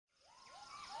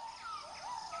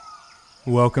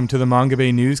Welcome to the Manga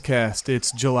Bay Newscast.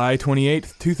 It's July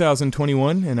 28th,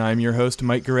 2021, and I'm your host,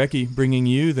 Mike Gorecki, bringing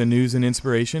you the news and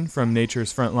inspiration from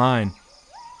nature's front line.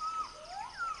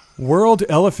 World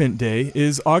Elephant Day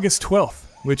is August 12th,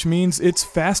 which means it's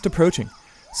fast approaching.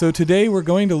 So today we're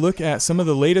going to look at some of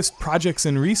the latest projects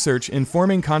and research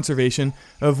informing conservation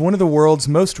of one of the world's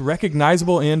most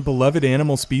recognizable and beloved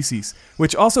animal species,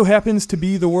 which also happens to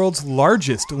be the world's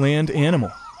largest land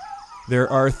animal. There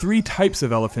are 3 types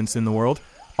of elephants in the world,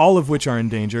 all of which are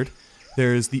endangered.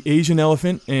 There's the Asian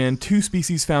elephant and 2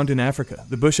 species found in Africa,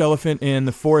 the bush elephant and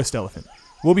the forest elephant.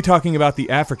 We'll be talking about the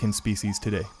African species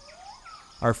today.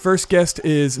 Our first guest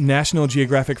is National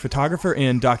Geographic photographer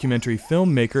and documentary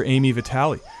filmmaker Ami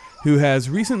Vitale, who has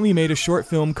recently made a short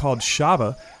film called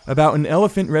Shaba about an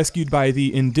elephant rescued by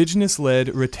the Indigenous-led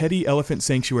Reteti Elephant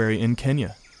Sanctuary in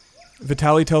Kenya.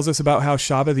 Vitale tells us about how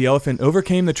Shaba the elephant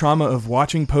overcame the trauma of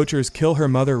watching poachers kill her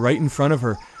mother right in front of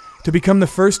her to become the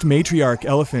first matriarch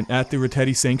elephant at the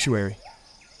Reteti Sanctuary.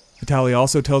 Vitale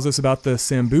also tells us about the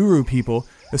Samburu people,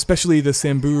 especially the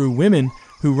Samburu women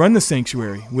who run the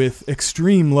sanctuary with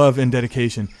extreme love and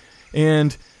dedication.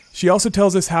 And she also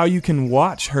tells us how you can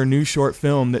watch her new short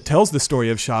film that tells the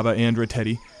story of Shaba and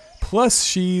Reteti. Plus,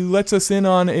 she lets us in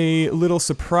on a little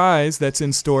surprise that's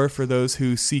in store for those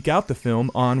who seek out the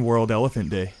film on World Elephant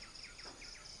Day.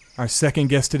 Our second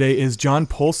guest today is John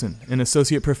Poulsen, an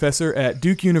associate professor at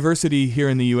Duke University here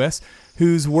in the U.S.,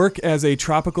 whose work as a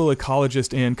tropical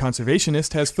ecologist and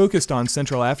conservationist has focused on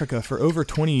Central Africa for over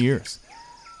 20 years.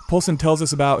 Poulsen tells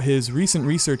us about his recent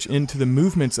research into the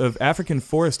movements of African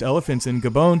forest elephants in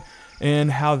Gabon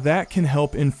and how that can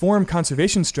help inform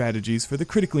conservation strategies for the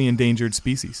critically endangered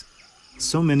species.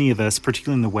 So many of us,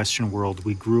 particularly in the Western world,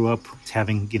 we grew up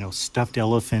having, stuffed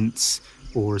elephants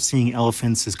or seeing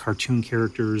elephants as cartoon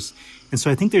characters. And so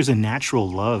I think there's a natural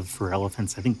love for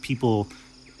elephants. I think people,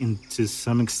 to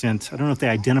some extent, I don't know if they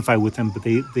identify with them, but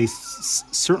they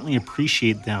certainly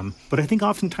appreciate them. But I think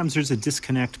oftentimes there's a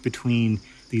disconnect between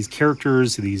these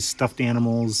characters, these stuffed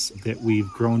animals that we've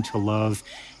grown to love,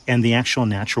 and the actual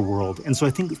natural world. And so I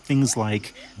think things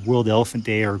like World Elephant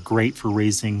Day are great for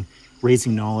raising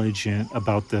knowledge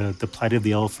about the plight of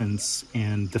the elephants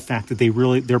and the fact that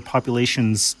their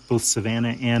populations, both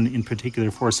savanna and in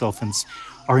particular forest elephants,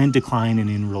 are in decline and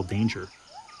in real danger.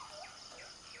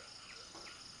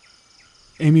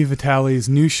 Ami Vitale's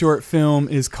new short film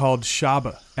is called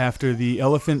Shaba, after the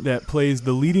elephant that plays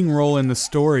the leading role in the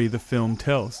story the film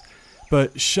tells.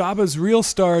 But Shaba's real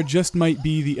star just might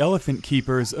be the elephant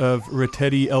keepers of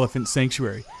Reteti Elephant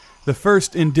Sanctuary, the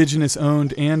first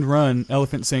Indigenous-owned and run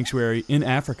elephant sanctuary in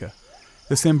Africa.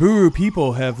 The Samburu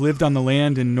people have lived on the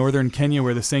land in northern Kenya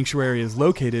where the sanctuary is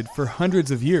located for hundreds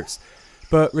of years,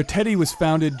 but Reteti was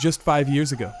founded just 5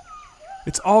 years ago.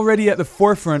 It's already at the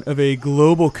forefront of a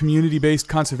global community-based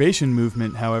conservation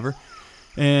movement, however,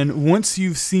 and once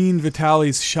you've seen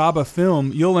Vitale's Shaba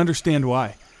film, you'll understand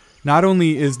why. Not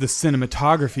only is the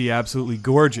cinematography absolutely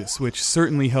gorgeous, which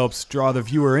certainly helps draw the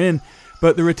viewer in,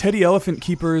 but the Reteti elephant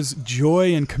keepers'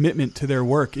 joy and commitment to their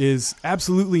work is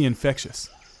absolutely infectious.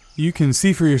 You can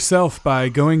see for yourself by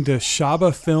going to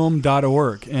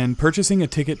shabafilm.org and purchasing a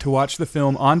ticket to watch the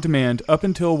film on demand up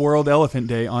until World Elephant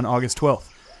Day on August 12th.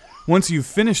 Once you've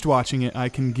finished watching it, I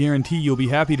can guarantee you'll be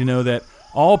happy to know that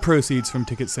all proceeds from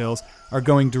ticket sales are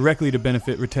going directly to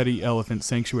benefit Reteti Elephant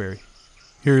Sanctuary.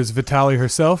 Here's Vitale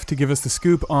herself to give us the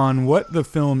scoop on what the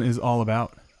film is all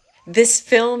about. This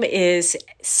film is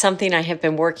something I have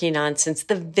been working on since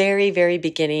the very, very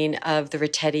beginning of the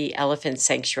Reteti Elephant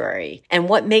Sanctuary. And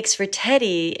what makes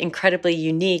Reteti incredibly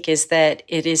unique is that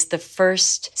it is the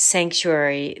first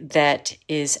sanctuary that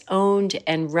is owned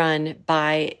and run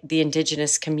by the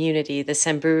indigenous community, the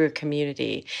Samburu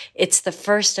community. It's the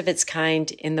first of its kind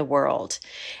in the world.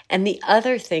 And the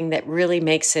other thing that really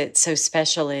makes it so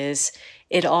special is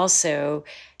it also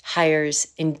hires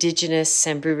indigenous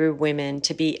Samburu women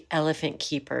to be elephant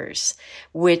keepers,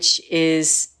 which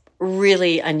is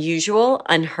really unusual,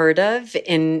 unheard of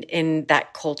in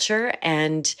that culture,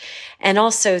 and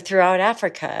also throughout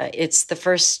Africa. It's the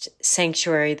first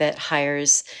sanctuary that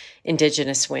hires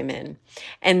indigenous women.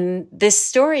 And this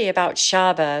story about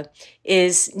Shaba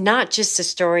is not just a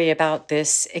story about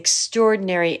this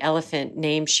extraordinary elephant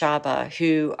named Shaba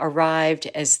who arrived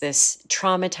as this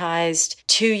traumatized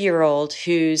 2-year-old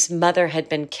whose mother had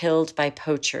been killed by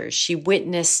poachers. She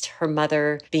witnessed her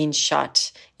mother being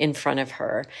shot in front of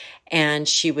her, and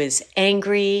she was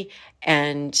angry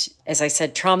and, as I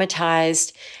said,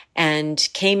 traumatized, and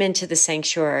came into the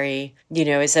sanctuary,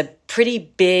 as a pretty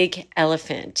big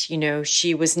elephant.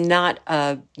 She was not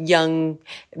a young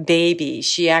baby.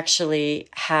 She actually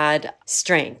had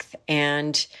strength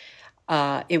and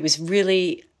it was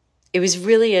really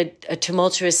a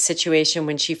tumultuous situation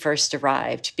when she first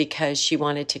arrived because she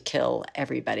wanted to kill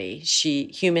everybody.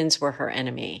 Humans were her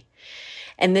enemy.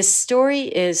 And this story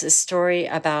is a story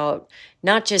about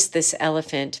not just this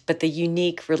elephant, but the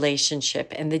unique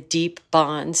relationship and the deep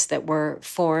bonds that were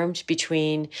formed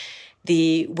between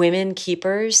the women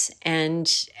keepers and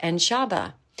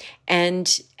Shaba.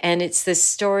 And it's this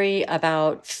story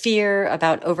about fear,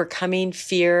 about overcoming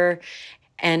fear,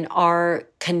 and our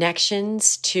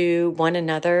connections to one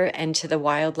another and to the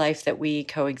wildlife that we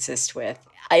coexist with.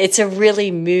 It's a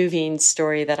really moving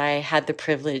story that I had the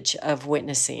privilege of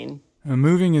witnessing.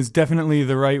 Moving is definitely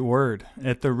the right word.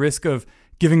 At the risk of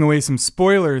giving away some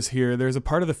spoilers here, there's a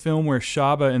part of the film where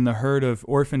Shaba and the herd of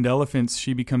orphaned elephants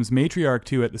she becomes matriarch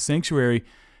to at the sanctuary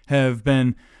have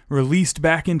been released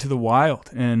back into the wild.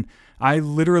 And I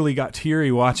literally got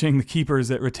teary watching the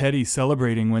keepers at Reteti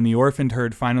celebrating when the orphaned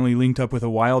herd finally linked up with a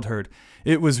wild herd.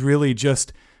 It was really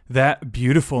just that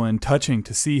beautiful and touching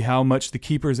to see how much the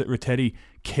keepers at Reteti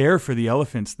care for the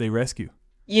elephants they rescue.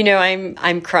 You know,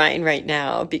 I'm crying right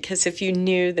now because if you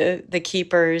knew the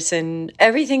keepers and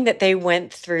everything that they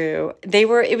went through,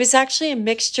 it was actually a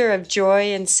mixture of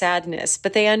joy and sadness,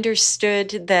 but they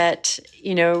understood that,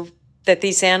 that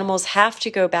these animals have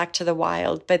to go back to the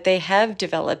wild, but they have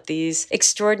developed these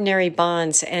extraordinary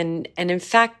bonds. And in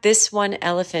fact, this one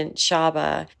elephant,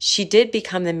 Shaba, she did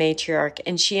become the matriarch,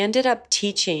 and she ended up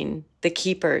teaching the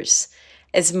keepers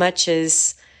as much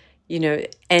as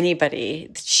anybody.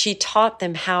 She taught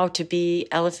them how to be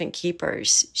elephant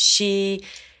keepers. She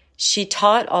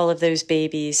taught all of those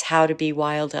babies how to be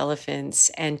wild elephants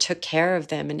and took care of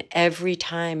them. And every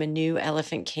time a new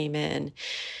elephant came in,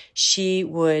 she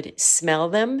would smell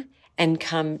them and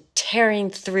come tearing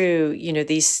through,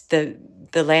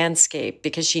 the landscape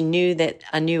because she knew that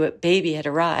a new baby had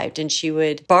arrived, and she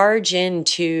would barge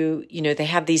into, they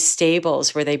have these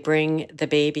stables where they bring the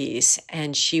babies,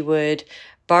 and she would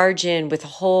barge in with a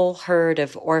whole herd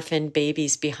of orphaned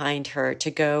babies behind her to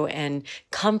go and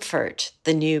comfort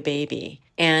the new baby.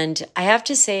 And I have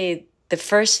to say, the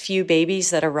first few babies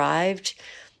that arrived,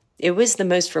 it was the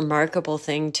most remarkable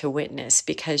thing to witness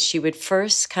because she would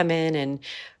first come in and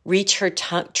reach her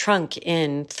trunk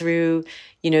in through,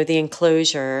 the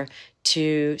enclosure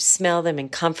to smell them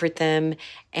and comfort them.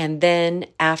 And then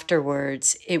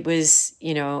afterwards, it was,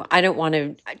 I don't want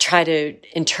to try to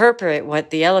interpret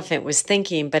what the elephant was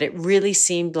thinking, but it really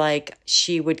seemed like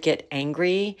she would get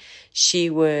angry. She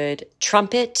would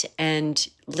trumpet and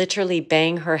literally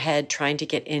bang her head trying to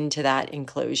get into that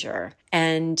enclosure.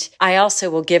 And I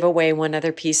also will give away one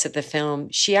other piece of the film.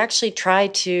 She actually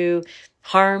tried to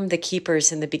harm the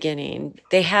keepers in the beginning.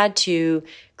 They had to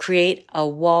create a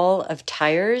wall of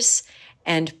tires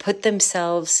and put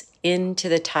themselves into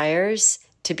the tires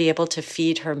to be able to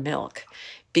feed her milk.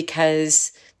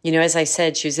 Because, as I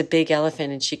said, she was a big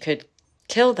elephant and she could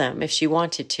kill them if she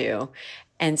wanted to.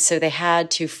 And so they had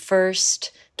to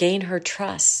first gain her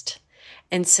trust.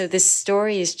 And so this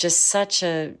story is just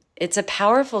it's a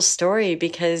powerful story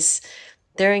because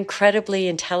they're incredibly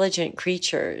intelligent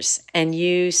creatures, and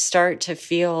you start to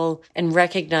feel and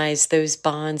recognize those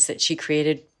bonds that she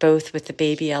created both with the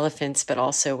baby elephants, but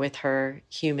also with her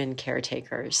human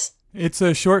caretakers. It's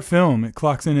a short film. It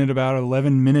clocks in at about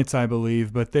 11 minutes, I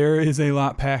believe, but there is a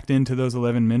lot packed into those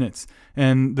 11 minutes.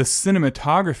 And the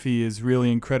cinematography is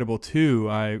really incredible too,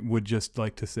 I would just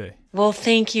like to say. Well,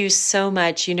 thank you so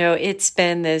much. It's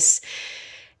been this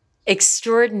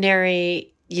extraordinary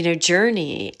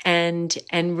journey. And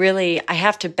really, I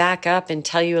have to back up and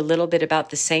tell you a little bit about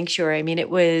the sanctuary. I mean, it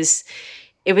was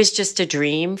just a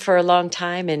dream for a long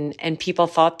time, and people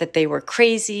thought that they were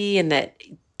crazy and that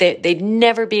they'd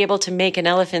never be able to make an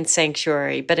elephant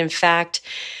sanctuary. But in fact,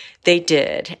 they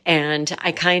did. And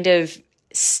I kind of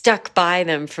stuck by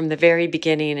them from the very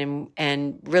beginning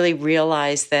and really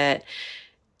realized that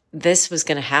this was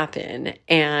going to happen.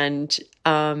 And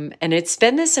it's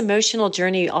been this emotional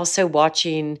journey also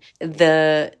watching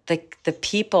the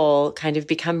people kind of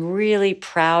become really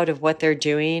proud of what they're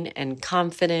doing and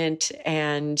confident.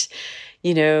 And,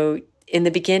 in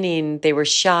the beginning, they were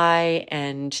shy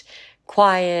and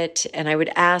quiet. And I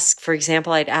would ask, for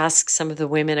example, I'd ask some of the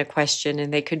women a question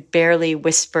and they could barely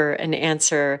whisper an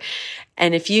answer.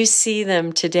 And if you see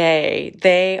them today,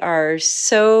 they are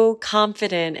so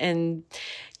confident, and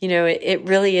it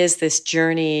really is this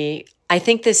journey. I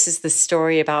think this is the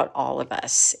story about all of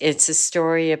us. It's a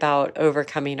story about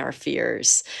overcoming our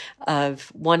fears of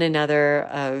one another,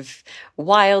 of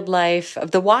wildlife,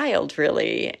 of the wild,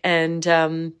 really. And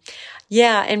and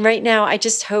right now, I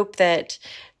just hope that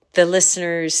the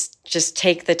listeners just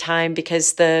take the time,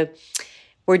 because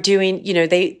we're doing,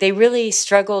 they really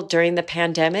struggled during the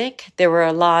pandemic. There were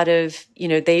a lot of,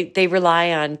 they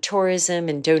rely on tourism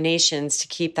and donations to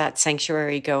keep that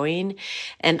sanctuary going,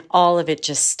 and all of it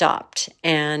just stopped.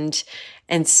 And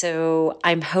so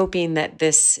I'm hoping that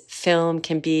this film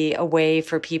can be a way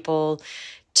for people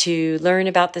to learn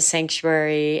about the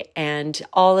sanctuary, and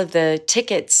all of the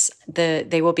tickets,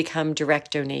 they will become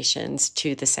direct donations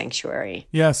to the sanctuary.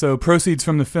 Yeah, so proceeds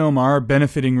from the film are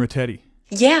benefiting Reteti.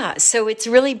 Yeah, so it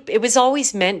was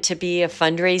always meant to be a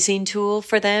fundraising tool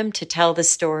for them to tell the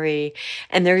story.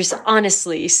 And there's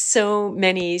honestly so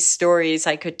many stories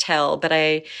I could tell, but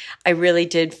I really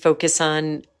did focus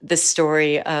on the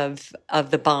story of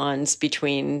the bonds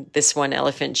between this one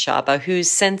elephant, Shaba, who's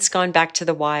since gone back to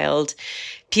the wild.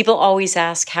 People always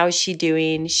ask, how's she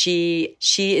doing? She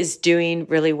is doing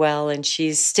really well, and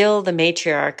she's still the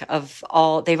matriarch of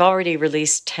all. They've already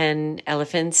released 10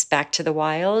 elephants back to the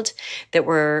wild that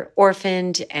were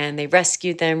orphaned, and they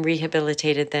rescued them,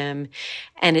 rehabilitated them.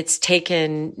 And it's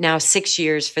taken now 6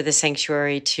 years for the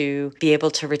sanctuary to be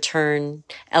able to return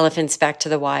elephants back to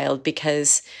the wild,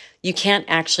 because you can't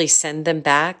actually send them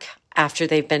back after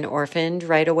they've been orphaned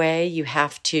right away. You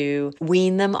have to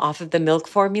wean them off of the milk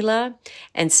formula.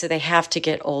 And so they have to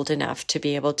get old enough to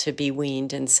be able to be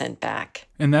weaned and sent back.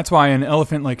 And that's why an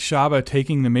elephant like Shaba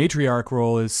taking the matriarch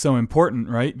role is so important,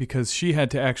 right? Because she had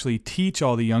to actually teach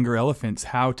all the younger elephants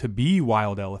how to be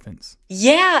wild elephants.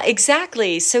 Yeah,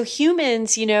 exactly. So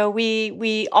humans,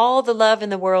 we all the love in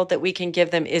the world that we can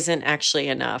give them isn't actually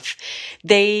enough.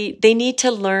 They need to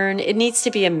learn. It needs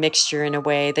to be a mixture in a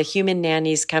way. The human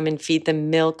nannies come and feed them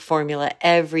milk formula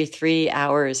every 3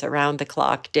 hours around the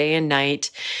clock, day and night,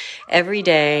 every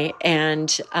day.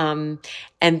 And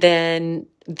then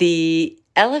the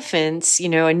elephants,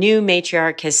 a new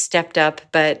matriarch has stepped up,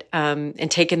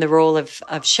 and taken the role of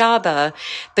Shaba.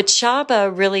 But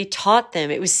Shaba really taught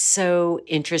them. It was so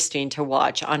interesting to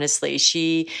watch, honestly.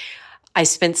 I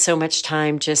spent so much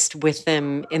time just with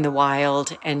them in the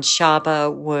wild, and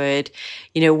Shaba would,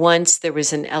 once there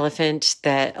was an elephant,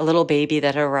 a little baby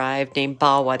that arrived named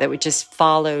Bawa, that would just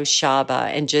follow Shaba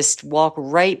and just walk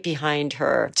right behind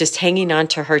her, just hanging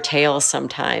onto her tail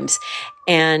sometimes.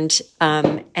 And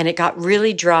it got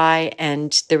really dry,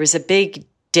 and there was a big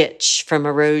ditch from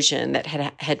erosion that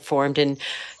had formed, and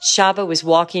Shaba was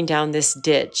walking down this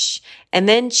ditch, and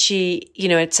then she,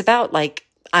 it's about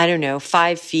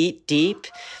 5 feet deep,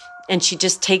 and she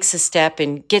just takes a step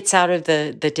and gets out of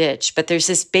the ditch. But there's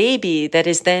this baby that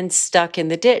is then stuck in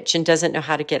the ditch and doesn't know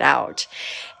how to get out.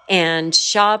 And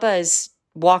Shaba is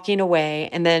walking away,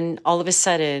 and then all of a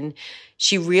sudden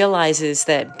she realizes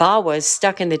that Bawa is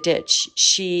stuck in the ditch.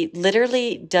 She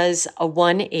literally does a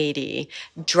 180,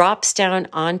 drops down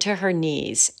onto her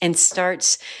knees, and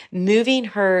starts moving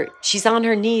she's on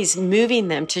her knees, moving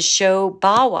them to show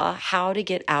Bawa how to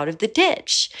get out of the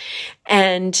ditch.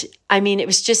 And it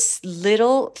was just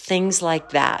little things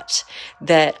like that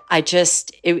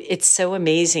it's so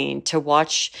amazing to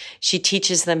watch. She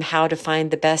teaches them how to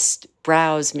find the best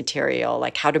browse material,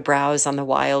 like how to browse on the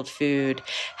wild food,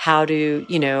 who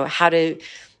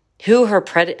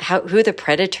the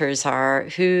predators are,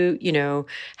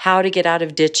 how to get out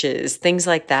of ditches, things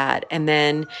like that. And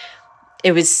then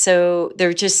there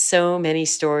were just so many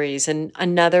stories. And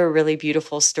another really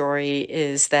beautiful story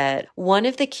is that one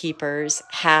of the keepers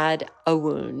had a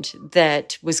wound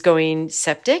that was going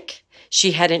septic.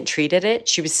 She hadn't treated it.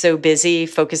 She was so busy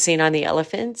focusing on the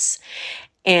elephants.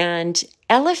 And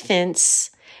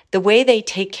elephants, the way they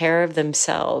take care of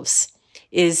themselves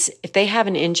is if they have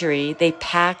an injury, they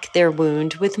pack their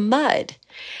wound with mud.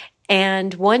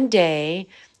 And one day,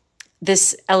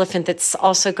 this elephant that's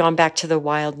also gone back to the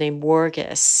wild named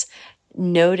Wargus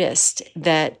noticed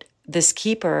that this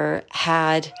keeper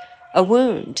had a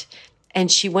wound.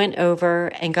 And she went over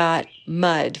and got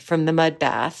mud from the mud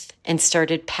bath and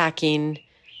started packing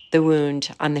the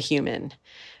wound on the human.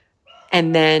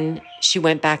 And then she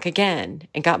went back again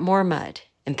and got more mud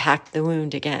and packed the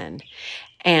wound again.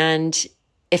 And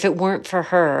if it weren't for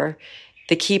her,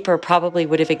 the keeper probably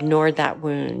would have ignored that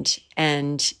wound,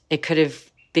 and it could have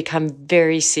become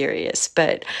very serious.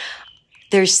 But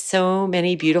there's so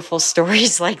many beautiful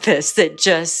stories like this that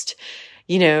just,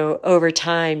 over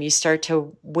time you start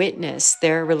to witness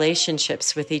their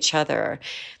relationships with each other.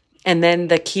 And then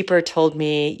the keeper told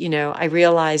me, I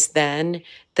realized then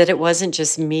that it wasn't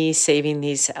just me saving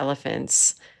these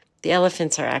elephants. The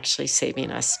elephants are actually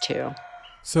saving us too.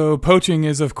 So poaching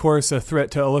is, of course, a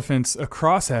threat to elephants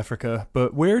across Africa,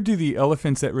 but where do the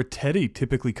elephants at Reteti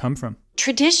typically come from?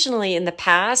 Traditionally, in the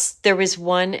past, there was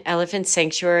one elephant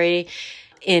sanctuary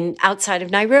outside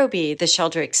of Nairobi, the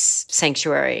Sheldrick's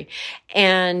Sanctuary.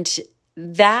 And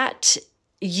that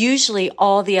usually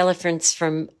all the elephants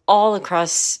from all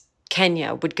across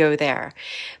Kenya would go there.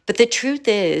 But the truth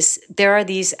is, there are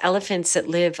these elephants that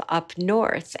live up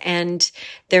north, and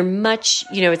they're much,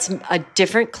 it's a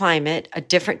different climate, a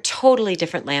different, totally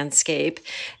different landscape.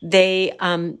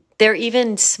 They're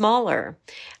even smaller,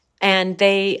 and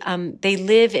they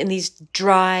live in these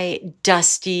dry,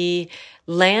 dusty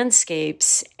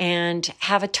landscapes and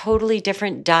have a totally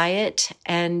different diet.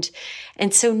 And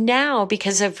so now,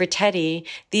 because of Reteti,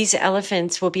 these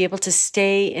elephants will be able to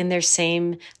stay in their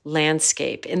same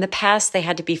landscape. In the past, they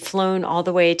had to be flown all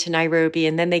the way to Nairobi,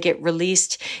 and then they get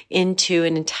released into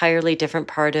an entirely different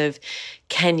part of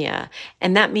Kenya.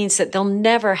 And that means that they'll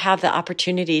never have the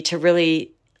opportunity to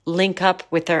really link up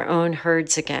with their own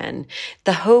herds again.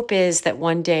 The hope is that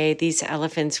one day these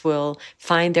elephants will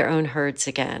find their own herds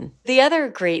again. The other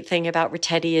great thing about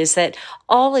Reteti is that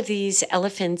all of these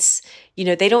elephants,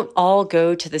 they don't all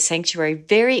go to the sanctuary.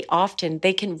 Very often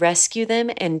they can rescue them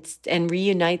and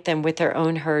reunite them with their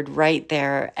own herd right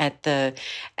there at the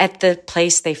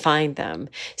place they find them.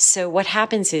 So what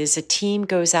happens is a team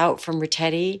goes out from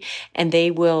Reteti, and they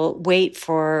will wait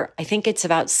for, I think it's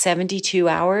about 72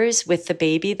 hours with the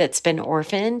baby that's been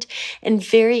orphaned. And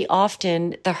very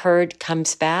often the herd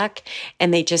comes back,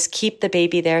 and they just keep the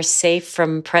baby there safe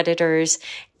from predators.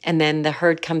 And then the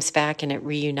herd comes back and it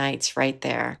reunites right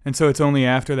there. And so it's only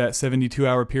after that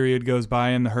 72-hour period goes by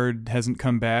and the herd hasn't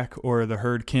come back, or the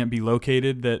herd can't be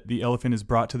located, that the elephant is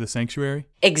brought to the sanctuary?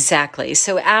 Exactly.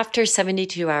 So after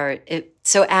 72 hours,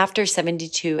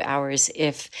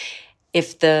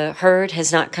 if the herd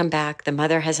has not come back, the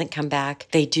mother hasn't come back,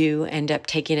 they do end up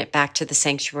taking it back to the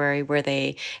sanctuary, where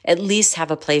they at least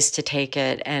have a place to take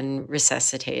it and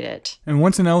resuscitate it. And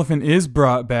once an elephant is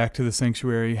brought back to the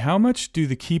sanctuary, how much do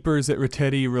the keepers at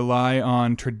Reteti rely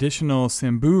on traditional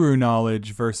Samburu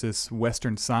knowledge versus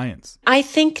Western science? I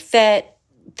think that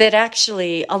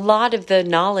actually a lot of the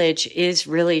knowledge is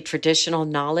really traditional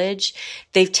knowledge.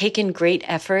 They've taken great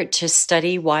effort to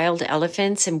study wild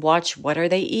elephants and watch what are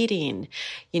they eating,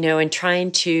 and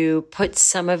trying to put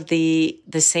some of the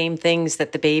same things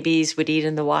that the babies would eat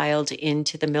in the wild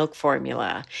into the milk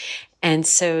formula. And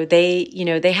so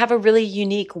they have a really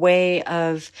unique way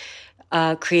of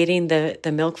creating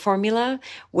the milk formula,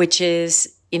 which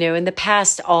is, in the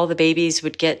past, all the babies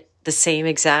would get the same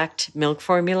exact milk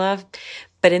formula.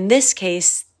 But in this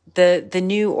case, the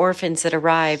new orphans that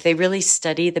arrive, they really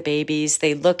study the babies.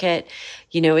 They look at,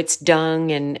 its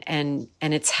dung and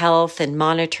its health and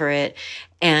monitor it.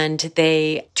 And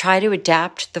they try to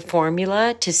adapt the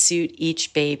formula to suit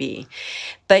each baby.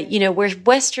 But, where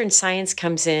Western science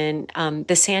comes in,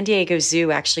 the San Diego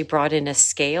Zoo actually brought in a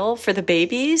scale for the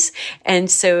babies.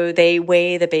 And so they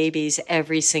weigh the babies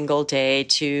every single day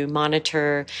to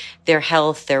monitor their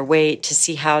health, their weight, to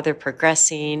see how they're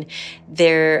progressing.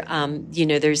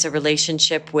 There's a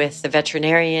relationship with the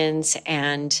veterinarians,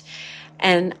 and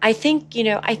I think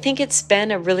it's been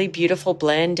a really beautiful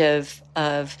blend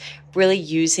of really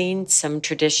using some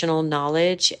traditional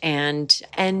knowledge and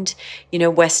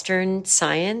Western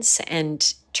science,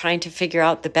 and trying to figure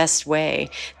out the best way.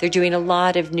 They're doing a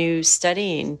lot of new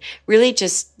studying, really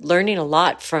just learning a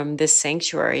lot from this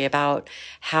sanctuary about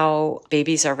how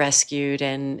babies are rescued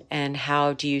and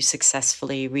how do you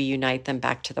successfully reunite them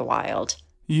back to the wild.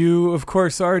 You, of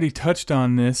course, already touched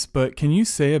on this, but can you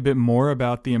say a bit more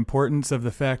about the importance of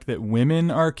the fact that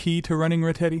women are key to running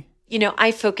Reteti?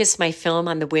 I focus my film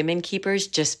on the women keepers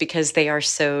just because they are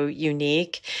so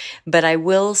unique, but I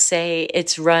will say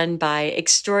it's run by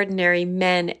extraordinary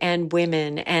men and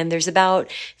women, and there's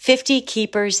about 50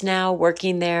 keepers now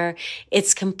working there.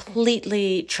 It's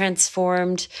completely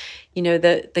transformed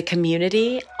the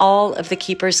community. All of the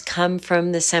keepers come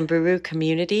from the Samburu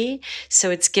community,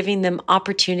 so it's giving them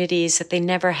opportunities that they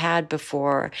never had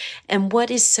before. And what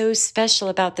is so special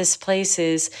about this place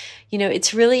is,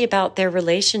 it's really about their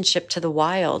relationship to the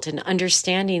wild and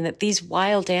understanding that these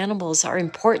wild animals are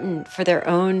important for their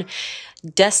own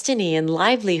destiny and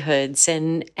livelihoods.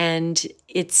 And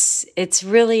it's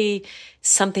really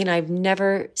something I've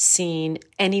never seen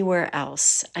anywhere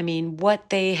else. I mean, what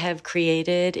they have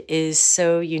created is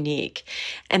so unique.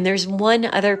 And there's one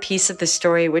other piece of the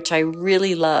story which I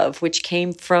really love, which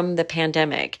came from the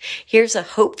pandemic. Here's a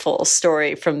hopeful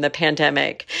story from the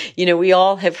pandemic. We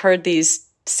all have heard these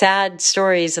sad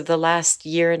stories of the last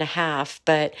year and a half,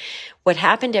 but what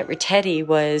happened at Reteti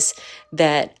was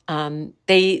that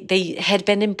they had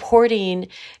been importing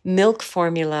milk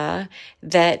formula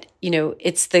that,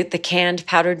 it's the canned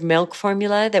powdered milk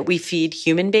formula that we feed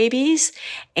human babies.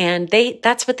 And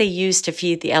that's what they use to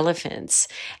feed the elephants.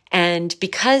 And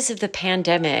because of the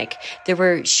pandemic, there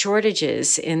were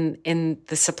shortages in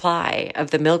the supply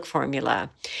of the milk formula.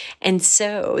 And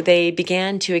so they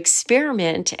began to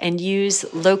experiment and use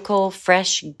local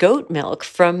fresh goat milk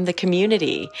from the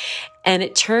community. And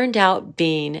it turned out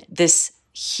being this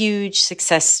huge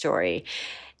success story.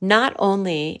 Not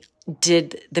only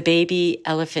did the baby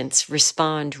elephants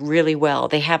respond really well,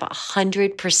 they have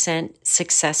 100%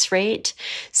 success rate.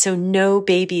 So no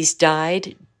babies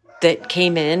died that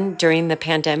came in during the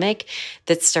pandemic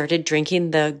that started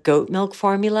drinking the goat milk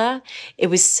formula. It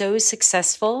was so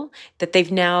successful that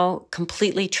they've now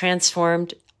completely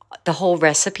transformed the whole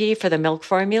recipe for the milk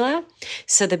formula.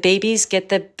 So the babies get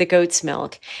the goat's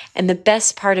milk. And the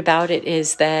best part about it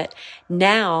is that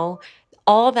now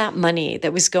all that money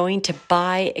that was going to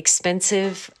buy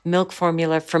expensive milk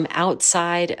formula from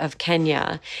outside of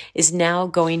Kenya is now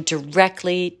going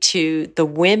directly to the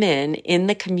women in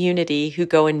the community who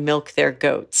go and milk their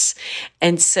goats.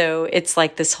 And so it's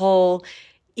like this whole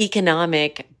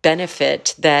economic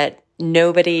benefit that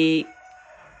nobody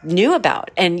knew about.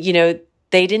 And,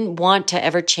 they didn't want to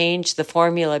ever change the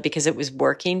formula because it was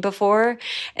working before.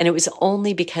 And it was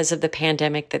only because of the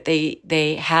pandemic that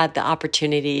they had the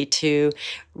opportunity to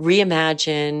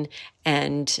reimagine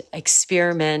and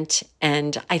experiment.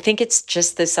 And I think it's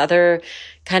just this other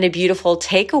kind of beautiful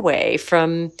takeaway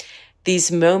from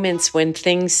these moments when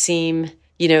things seem,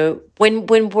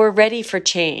 when we're ready for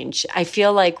change. I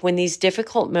feel like when these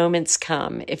difficult moments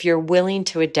come, if you're willing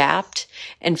to adapt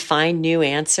and find new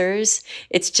answers,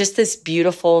 it's just this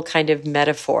beautiful kind of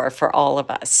metaphor for all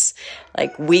of us.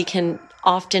 Like we can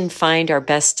often find our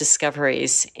best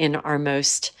discoveries in our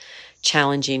most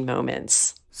challenging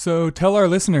moments. So tell our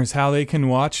listeners how they can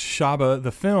watch Shaba,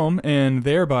 the film, and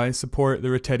thereby support the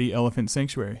Reteti Elephant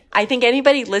Sanctuary. I think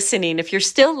anybody listening, if you're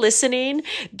still listening,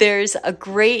 there's a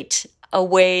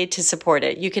way to support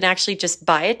it. You can actually just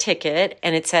buy a ticket,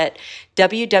 and it's at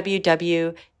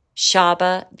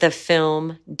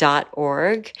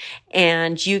www.shabathefilm.org,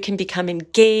 and you can become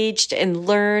engaged and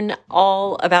learn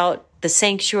all about the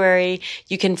sanctuary.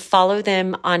 You can follow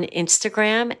them on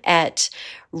Instagram at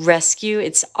rescue.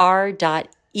 It's r.e.s.c.u.e.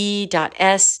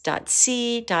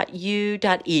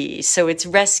 So it's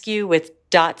rescue with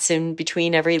dots in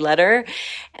between every letter,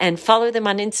 and follow them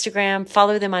on Instagram,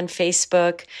 follow them on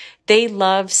Facebook. They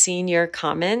love seeing your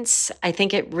comments. I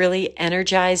think it really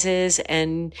energizes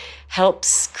and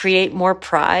helps create more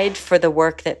pride for the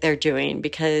work that they're doing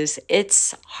because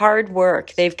it's hard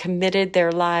work. They've committed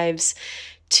their lives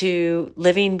to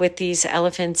living with these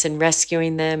elephants and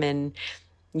rescuing them. And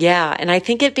I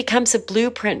think it becomes a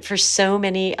blueprint for so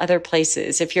many other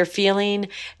places. If you're feeling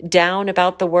down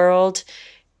about the world,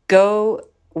 go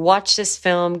watch this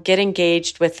film, get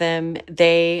engaged with them.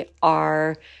 They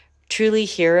are truly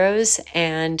heroes,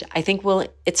 and I think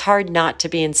it's hard not to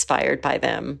be inspired by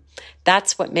them.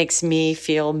 That's what makes me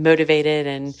feel motivated,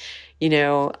 and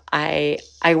I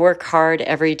work hard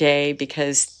every day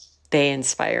because they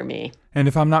inspire me. And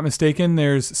if I'm not mistaken,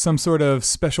 there's some sort of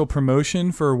special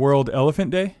promotion for World Elephant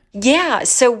Day? Yeah,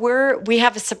 so we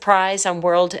have a surprise on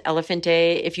World Elephant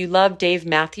Day. If you love Dave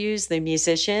Matthews, the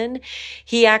musician,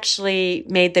 he actually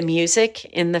made the music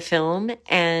in the film,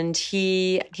 and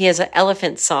he has an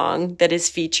elephant song that is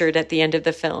featured at the end of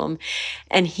the film.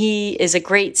 And he is a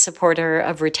great supporter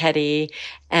of Reteti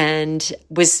and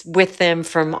was with them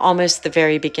from almost the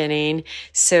very beginning.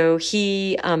 So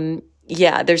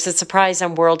there's a surprise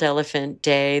on World Elephant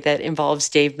Day that involves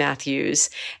Dave Matthews,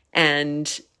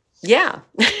 and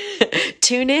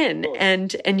tune in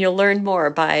and you'll learn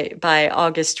more by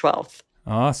August 12th.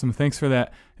 Awesome. Thanks for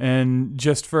that. And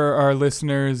just for our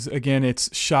listeners, again, it's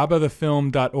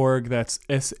shabathefilm.org. That's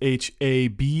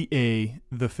SHABA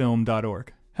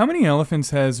thefilm.org. How many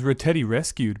elephants has Reteti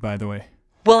rescued, by the way?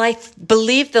 Well, I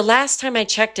believe the last time I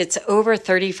checked, it's over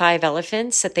 35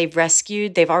 elephants that they've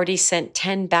rescued. They've already sent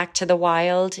 10 back to the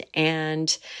wild.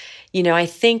 And, I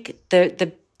think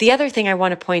the other thing I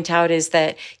want to point out is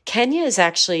that Kenya is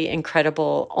actually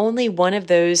incredible. Only one of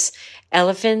those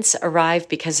elephants arrived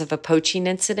because of a poaching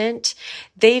incident.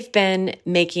 They've been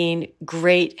making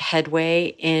great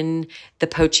headway in the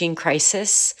poaching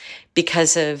crisis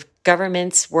because of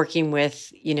governments working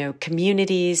with,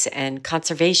 communities and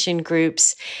conservation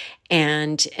groups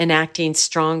and enacting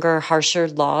stronger, harsher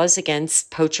laws against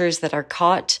poachers that are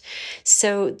caught.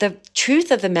 So the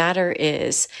truth of the matter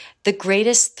is The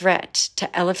greatest threat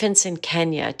to elephants in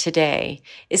Kenya today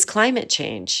is climate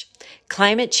change.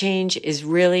 Climate change is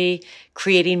really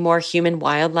creating more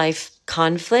human-wildlife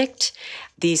conflict.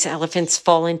 These elephants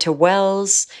fall into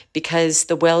wells because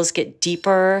the wells get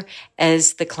deeper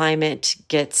as the climate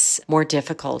gets more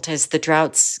difficult, as the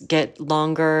droughts get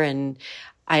longer. And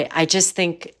I just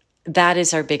think that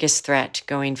is our biggest threat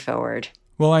going forward.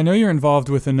 Well, I know you're involved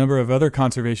with a number of other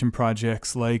conservation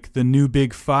projects like the New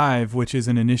Big Five, which is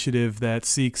an initiative that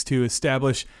seeks to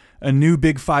establish a new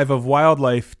Big Five of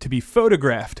wildlife to be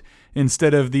photographed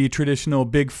instead of the traditional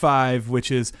Big Five, which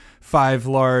is 5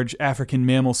 large African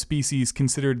mammal species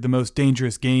considered the most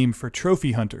dangerous game for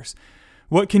trophy hunters.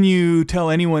 What can you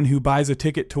tell anyone who buys a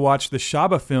ticket to watch the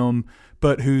Shaba film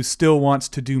but who still wants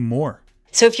to do more?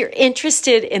 So if you're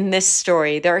interested in this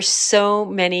story, there are so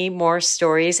many more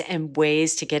stories and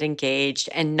ways to get engaged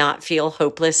and not feel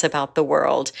hopeless about the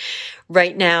world.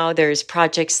 Right now, there's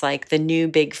projects like the New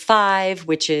Big Five,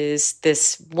 which is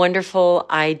this wonderful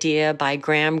idea by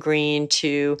Graham Greene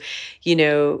to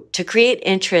create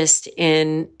interest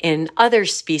in other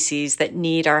species that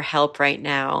need our help right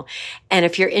now. And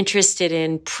if you're interested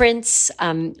in prints,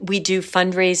 we do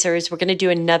fundraisers. We're going to do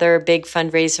another big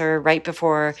fundraiser right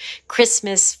before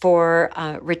Christmas for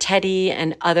Reteti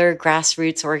and other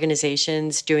grassroots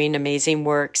organizations doing amazing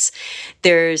works.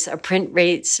 There's a print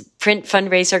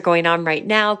fundraiser going on right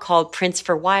now called Prints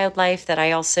for Wildlife that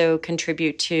I also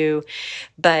contribute to.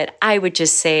 But I would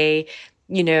just say,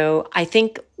 I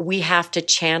think we have to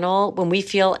channel, when we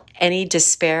feel any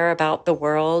despair about the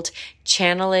world,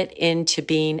 channel it into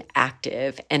being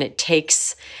active. And it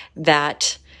takes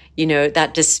that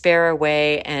despair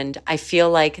away. And I feel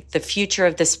like the future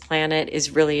of this planet is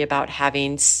really about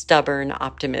having stubborn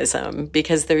optimism,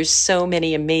 because there's so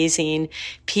many amazing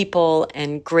people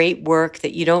and great work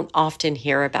that you don't often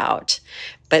hear about.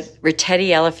 But Reteti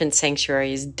Elephant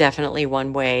Sanctuary is definitely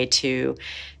one way to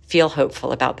feel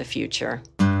hopeful about the future.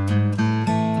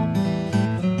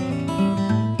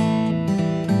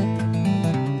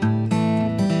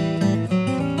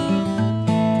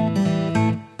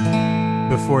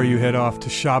 Before you head off to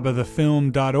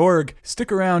shabathefilm.org,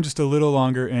 stick around just a little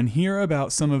longer and hear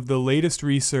about some of the latest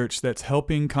research that's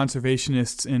helping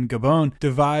conservationists in Gabon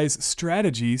devise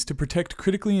strategies to protect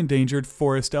critically endangered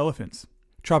forest elephants.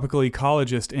 Tropical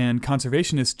ecologist and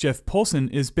conservationist John Poulsen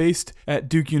is based at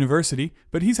Duke University,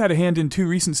 but he's had a hand in 2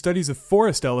 recent studies of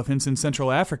forest elephants in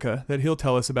Central Africa that he'll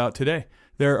tell us about today.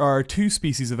 There are 2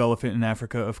 species of elephant in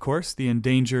Africa, of course, the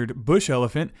endangered bush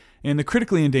elephant and the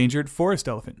critically endangered forest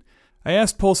elephant. I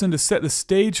asked Poulsen to set the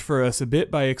stage for us a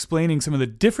bit by explaining some of the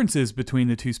differences between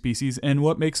the 2 species and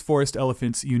what makes forest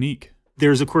elephants unique.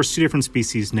 There's, of course, 2 different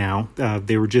species now.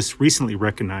 They were just recently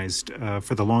recognized.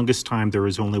 For the longest time, there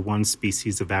was only 1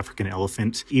 species of African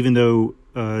elephant, even though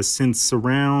since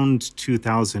around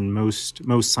 2000, most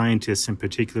scientists in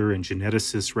particular and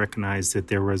geneticists recognized that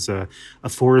there was a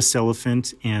forest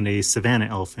elephant and a savanna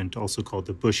elephant, also called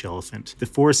the bush elephant. The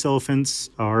forest elephants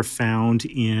are found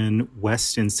in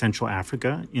West and Central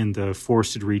Africa, in the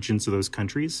forested regions of those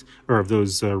countries, or of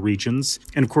those regions.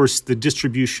 And of course, the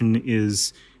distribution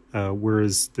is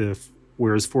whereas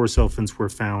forest elephants were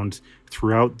found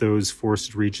throughout those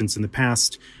forested regions in the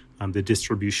past, the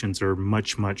distributions are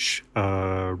much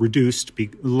reduced,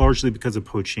 largely because of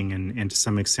poaching and to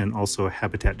some extent also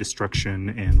habitat destruction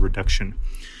and reduction.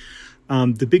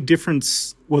 The big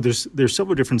difference, well, there's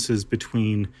several differences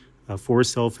between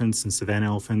forest elephants and savanna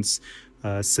elephants.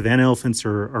 Savanna elephants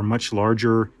are much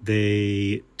larger.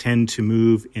 They tend to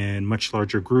move in much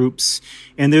larger groups.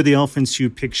 And they're the elephants you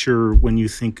picture when you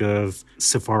think of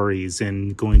safaris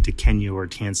and going to Kenya or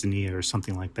Tanzania or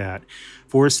something like that.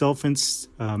 Forest elephants,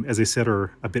 as I said,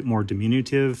 are a bit more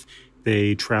diminutive.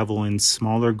 They travel in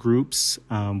smaller groups.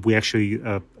 We actually,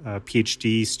 a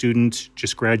PhD student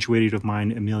just graduated of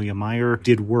mine, Amelia Meyer,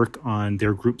 did work on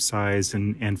their group size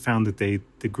and found that the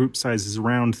group size is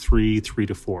around 3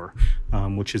 to 4,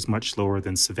 which is much lower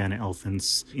than savanna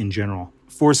elephants in general.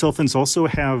 Forest elephants also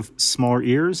have smaller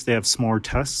ears. They have smaller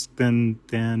tusks than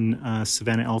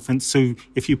savanna elephants. So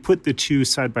if you put the 2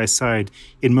 side by side,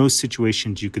 in most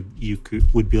situations you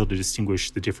would be able to distinguish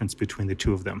the difference between the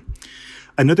 2 of them.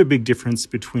 Another big difference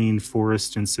between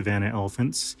forest and savanna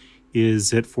elephants is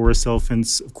that forest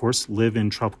elephants, of course, live in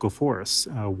tropical forests.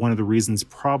 One of the reasons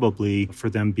probably for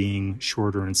them being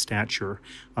shorter in stature,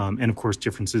 and of course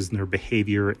differences in their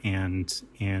behavior and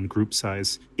group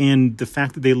size. And the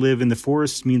fact that they live in the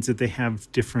forest means that they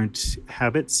have different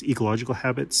habits, ecological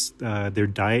habits. Their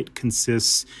diet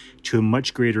consists to a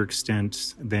much greater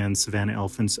extent than savanna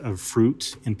elephants of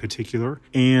fruit in particular.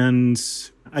 And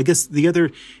I guess the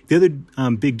other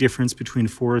big difference between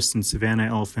forest and savanna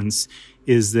elephants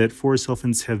is that forest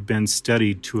elephants have been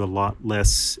studied to a lot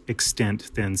less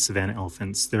extent than savanna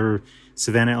elephants.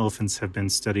 Savanna elephants have been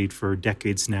studied for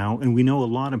decades now, and we know a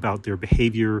lot about their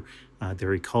behavior,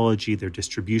 their ecology, their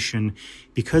distribution.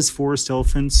 Because forest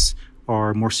elephants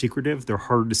are more secretive, they're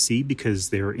harder to see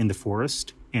because they're in the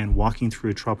forest, and walking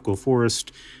through a tropical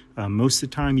forest, most of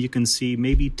the time you can see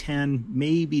maybe 10,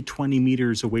 maybe 20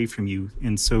 meters away from you.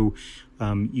 And so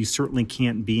you certainly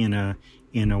can't be in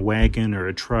a wagon or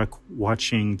a truck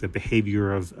watching the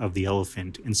behavior of the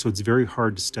elephant. And so it's very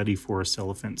hard to study forest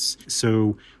elephants.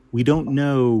 So we don't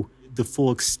know the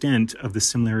full extent of the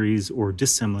similarities or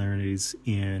dissimilarities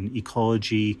in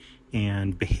ecology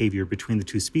and behavior between the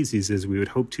two species as we would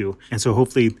hope to. And so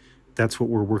hopefully that's what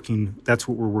we're working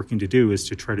to do, is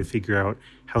to try to figure out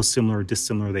how similar or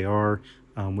dissimilar they are,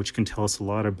 which can tell us a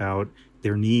lot about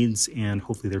their needs and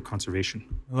hopefully their conservation.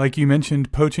 Like you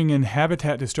mentioned, poaching and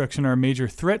habitat destruction are major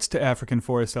threats to African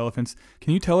forest elephants.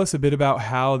 Can you tell us a bit about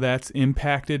how that's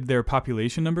impacted their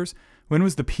population numbers? When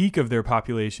was the peak of their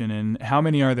population, and how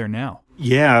many are there now?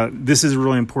 Yeah, this is a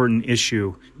really important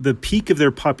issue. The peak of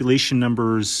their population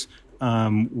numbers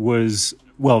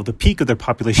the peak of their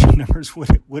population numbers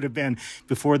would have been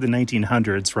before the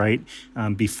 1900s, right?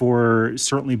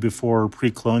 Certainly before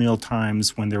pre-colonial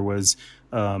times, when there was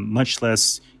much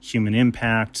less human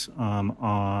impact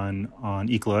on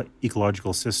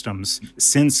ecological systems.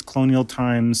 Since colonial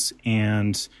times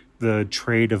and the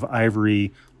trade of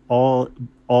ivory, all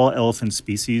elephant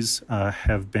species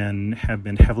have been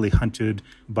heavily hunted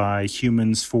by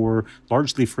humans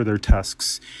largely for their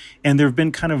tusks, and there have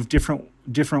been kind of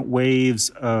different waves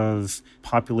of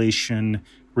population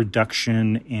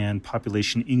reduction and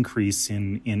population increase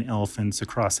in elephants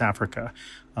across Africa,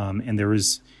 and there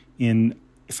is,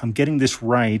 if I'm getting this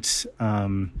right,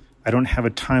 I don't have a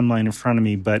timeline in front of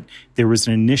me, but there was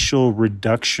an initial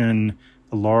reduction,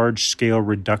 a large-scale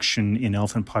reduction in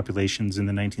elephant populations in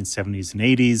the 1970s and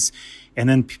 80s, and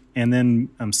then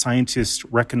scientists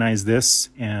recognized this,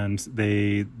 and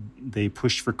they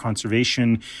pushed for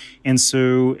conservation, and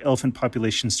so elephant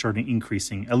populations started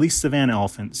increasing. At least savanna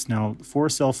elephants. Now,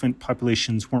 forest elephant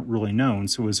populations weren't really known,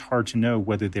 so it was hard to know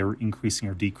whether they were increasing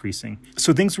or decreasing.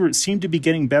 So things seemed to be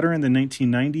getting better in the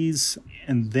 1990s,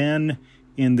 and then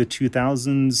in the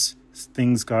 2000s,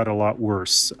 things got a lot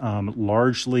worse.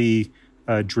 Largely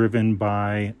driven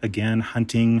by, again,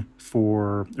 hunting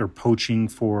for or poaching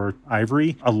for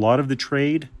ivory. A lot of the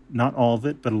trade, not all of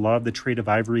it, but a lot of the trade of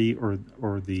ivory or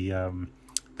the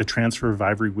transfer of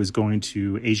ivory was going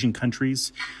to Asian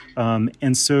countries.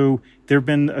 And so there have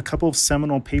been a couple of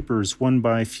seminal papers, one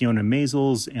by Fiona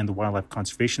Maisels and the Wildlife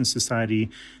Conservation Society,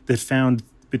 that found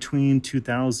between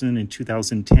 2000 and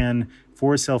 2010,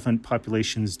 forest elephant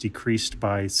populations decreased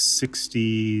by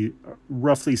roughly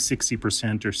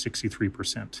 60% or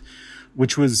 63%,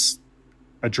 which was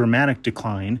a dramatic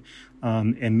decline,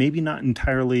 and maybe not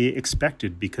entirely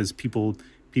expected because people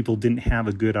didn't have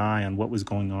a good eye on what was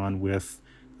going on with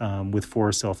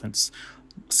forest elephants.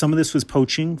 Some of this was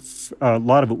poaching. A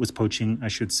lot of it was poaching, I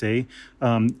should say.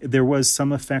 There was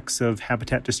some effects of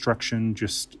habitat destruction,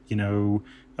 just,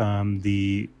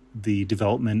 the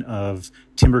development of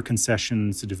timber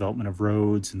concessions, the development of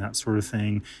roads and that sort of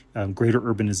thing, greater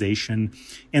urbanization.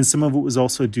 And some of it was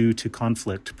also due to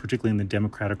conflict, particularly in the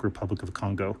Democratic Republic of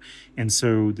Congo. And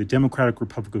so the Democratic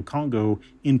Republic of Congo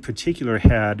in particular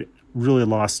had really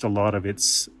lost a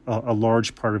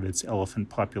large part of its elephant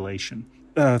population.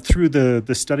 Through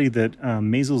the study that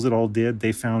Maisels et al. Did,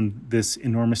 they found this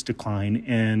enormous decline,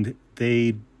 and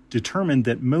they determined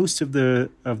that most of the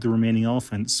remaining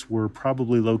elephants were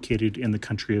probably located in the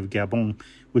country of Gabon,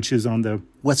 which is on the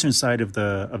western side of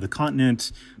the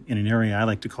continent, in an area I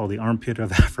like to call the armpit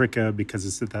of Africa because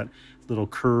it's at that little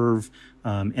curve,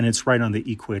 and it's right on the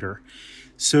equator.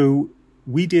 So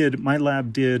my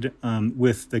lab did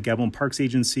with the Gabon Parks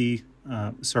Agency,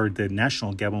 the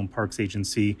National Gabon Parks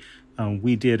Agency,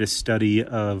 we did a study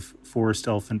of the forest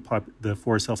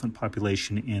elephant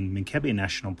population in Minkebe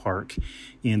National Park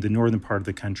in the northern part of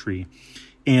the country.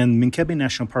 And Minkebe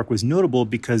National Park was notable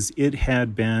because it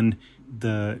had been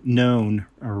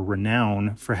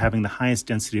renowned for having the highest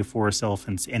density of forest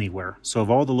elephants anywhere. So of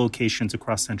all the locations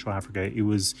across Central Africa, it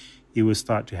was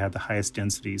thought to have the highest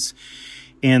densities.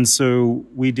 And so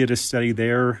we did a study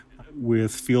there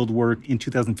with field work in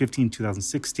 2015,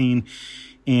 2016,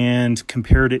 and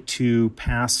compared it to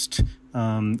past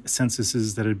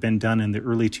censuses that had been done in the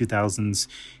early 2000s,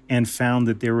 and found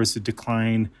that there was a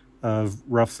decline of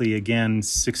roughly, again,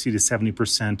 60 to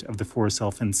 70% of the forest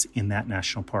elephants in that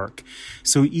national park.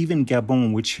 So even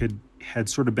Gabon, which had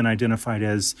sort of been identified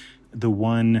as the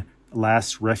one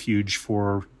last refuge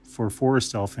for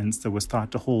forest elephants that was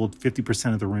thought to hold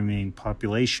 50% of the remaining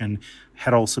population,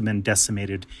 had also been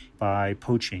decimated by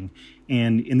poaching.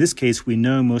 And in this case, we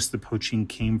know most of the poaching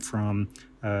came from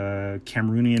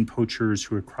Cameroonian poachers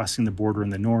who were crossing the border in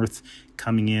the north,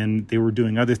 coming in. They were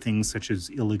doing other things such as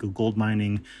illegal gold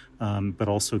mining, but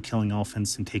also killing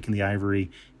elephants and taking the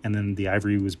ivory. And then the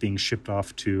ivory was being shipped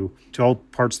off to all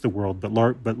parts of the world, but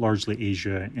largely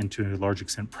Asia and to a large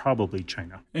extent probably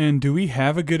China. And do we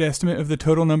have a good estimate of the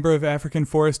total number of African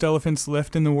forest elephants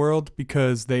left in the world?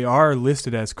 Because they are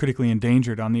listed as critically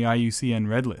endangered on the IUCN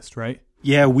Red List, right?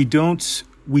 Yeah, we don't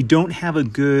have a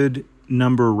good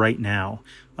number right now.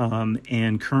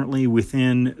 And currently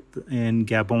in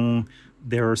Gabon,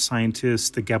 there are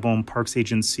scientists, the Gabon Parks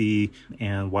Agency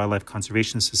and Wildlife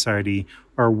Conservation Society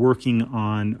are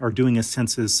doing a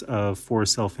census of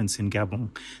forest elephants in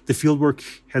Gabon. The fieldwork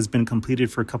has been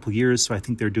completed for a couple of years, so I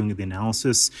think they're doing the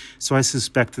analysis. So I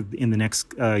suspect that in the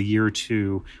next year or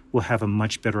two, we'll have a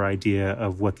much better idea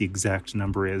of what the exact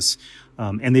number is.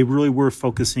 And they really were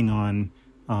focusing on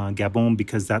Gabon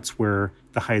because that's where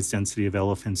the highest density of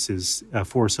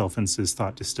forest elephants is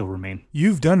thought to still remain.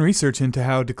 You've done research into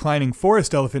how declining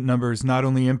forest elephant numbers not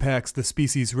only impacts the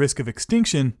species' risk of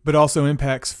extinction, but also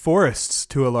impacts forests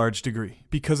to a large degree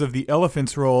because of the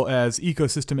elephants' role as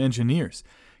ecosystem engineers.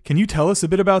 Can you tell us a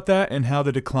bit about that and how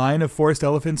the decline of forest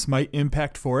elephants might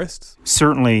impact forests?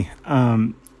 Certainly.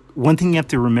 One thing you have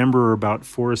to remember about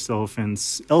forest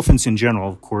elephants in general,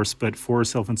 of course, but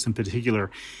forest elephants in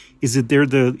particular, is that they're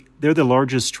the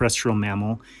largest terrestrial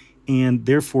mammal, and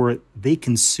therefore they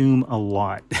consume a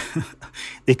lot.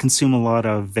 They consume a lot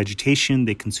of vegetation.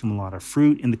 They consume a lot of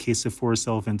fruit. In the case of forest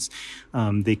elephants,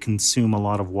 they consume a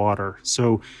lot of water.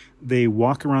 So they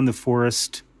walk around the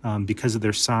forest. Because of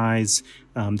their size,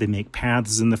 they make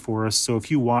paths in the forest. So if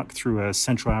you walk through a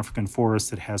Central African forest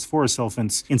that has forest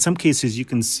elephants, in some cases you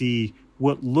can see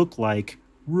what look like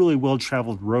really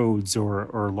well-traveled roads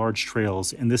or large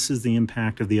trails. And this is the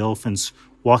impact of the elephants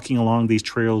walking along these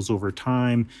trails over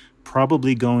time,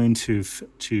 probably going to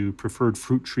preferred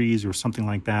fruit trees or something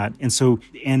like that.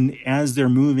 And as they're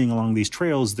moving along these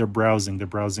trails, they're browsing. They're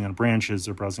browsing on branches.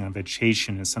 They're browsing on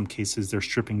vegetation. In some cases, they're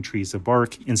stripping trees of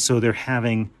bark. And so they're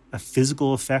having a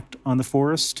physical effect on the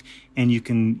forest. And you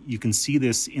can see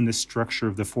this in the structure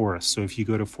of the forest. So if you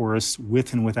go to forests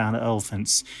with and without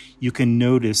elephants, you can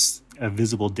notice a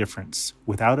visible difference.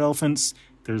 Without elephants,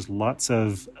 there's lots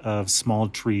of small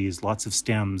trees, lots of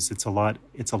stems. It's a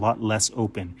lot less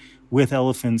open. With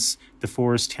elephants, the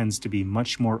forest tends to be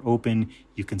much more open.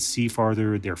 You can see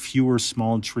farther. There are fewer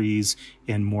small trees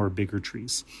and more bigger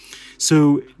trees.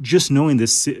 So just knowing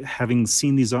this, having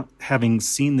seen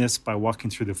this by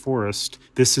walking through the forest,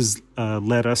 this has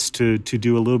led us to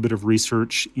do a little bit of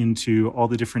research into all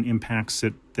the different impacts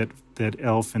that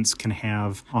elephants can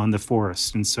have on the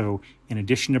forest. And so in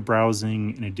addition to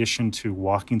browsing, in addition to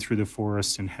walking through the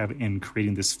forest and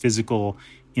creating this physical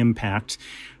impact,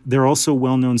 they're also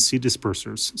well-known seed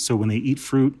dispersers. So when they eat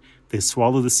fruit, they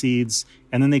swallow the seeds,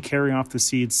 and then they carry off the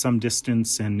seeds some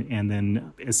distance and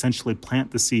then essentially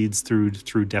plant the seeds through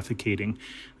defecating,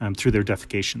 through their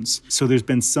defecations. So there's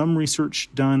been some research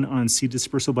done on seed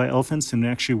dispersal by elephants, and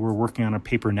actually we're working on a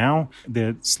paper now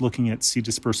that's looking at seed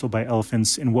dispersal by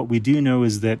elephants. And what we do know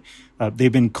is that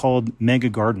they've been called mega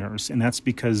gardeners, and that's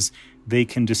because they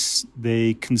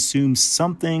consume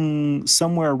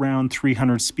somewhere around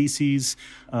 300 species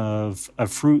of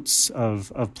fruits,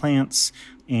 of plants,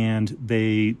 and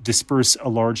they disperse a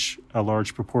large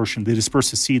proportion. They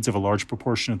disperse the seeds of a large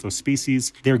proportion of those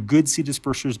species. They're good seed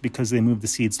dispersers because they move the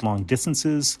seeds long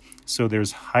distances. So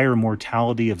there's higher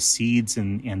mortality of seeds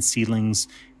and seedlings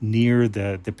near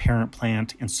the parent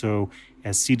plant. And so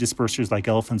as seed dispersers like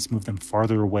elephants move them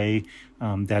farther away,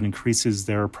 that increases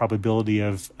their probability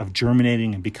of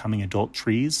germinating and becoming adult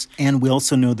trees. And we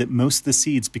also know that most of the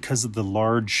seeds, because of the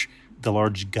large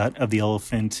gut of the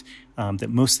elephant,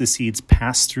 that most of the seeds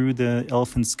pass through the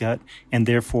elephant's gut and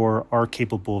therefore are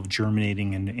capable of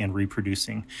germinating and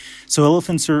reproducing. So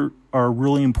elephants are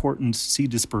really important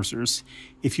seed dispersers.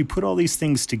 If you put all these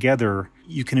things together,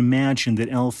 you can imagine that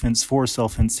forest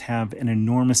elephants have an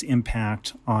enormous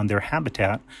impact on their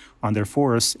habitat, on their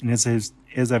forests. And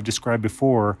as I've described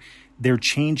before, they're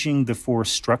changing the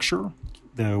forest structure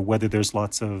whether there's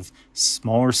lots of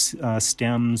smaller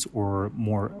stems or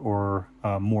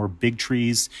more big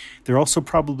trees. They're also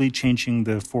probably changing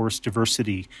the forest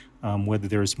diversity, whether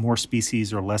there's more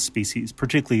species or less species,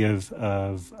 particularly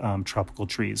of tropical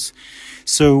trees.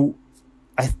 So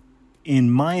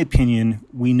in my opinion,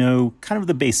 we know kind of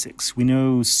the basics. We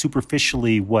know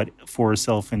superficially what forest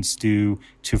elephants do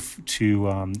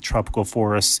to tropical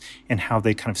forests and how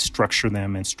they kind of structure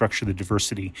them and structure the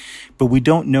diversity. But we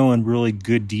don't know in really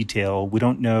good detail. We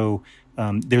don't know.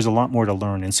 There's a lot more to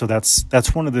learn. And so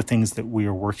that's one of the things that we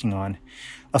are working on.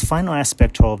 A final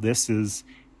aspect to all of this is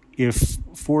if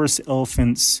forest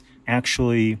elephants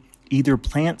actually either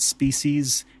plant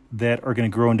species that are going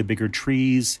to grow into bigger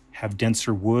trees, have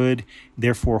denser wood,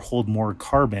 therefore hold more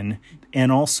carbon,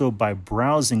 and also by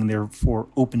browsing, therefore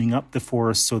opening up the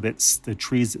forest so that the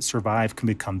trees that survive can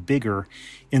become bigger.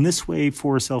 In this way,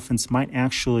 forest elephants might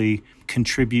actually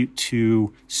contribute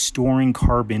to storing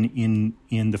carbon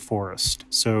in the forest.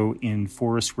 So in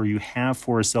forests where you have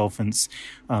forest elephants,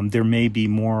 there may be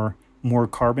more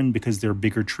carbon because they're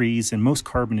bigger trees, and most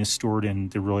carbon is stored in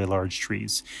the really large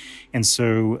trees. And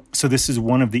so this is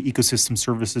one of the ecosystem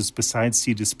services besides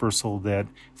seed dispersal that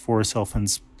forest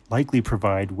elephants likely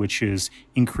provide, which is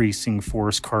increasing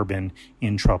forest carbon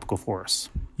in tropical forests.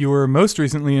 You were most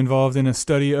recently involved in a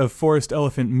study of forest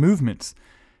elephant movements.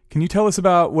 Can you tell us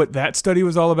about what that study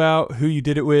was all about, who you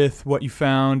did it with, what you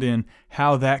found, and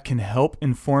how that can help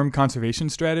inform conservation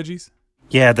strategies?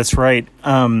 Yeah, that's right.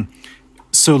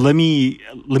 So let me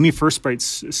first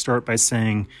start by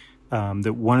saying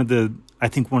that one of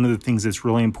the things that's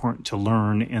really important to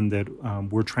learn and that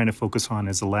we're trying to focus on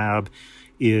as a lab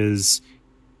is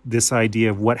this idea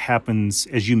of what happens,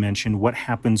 as you mentioned, what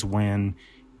happens when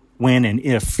and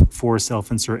if forest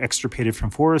elephants are extirpated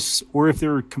from forests, or if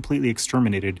they're completely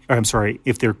exterminated. Or, I'm sorry,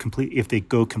 if they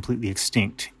go completely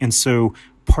extinct. And so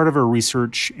part of our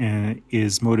research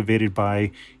is motivated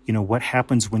by, what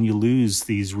happens when you lose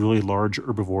these really large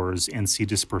herbivores and seed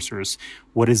dispersers?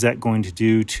 What is that going to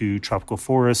do to tropical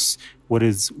forests?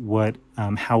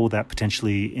 How will that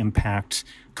potentially impact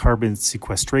carbon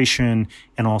sequestration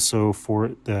and also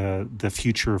for the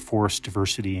future forest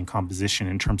diversity and composition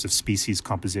in terms of species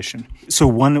composition? So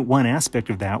one aspect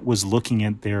of that was looking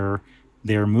at their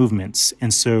movements.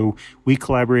 And so we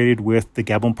collaborated with the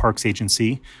Gabon Parks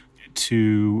Agency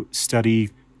to study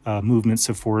movements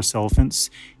of forest elephants.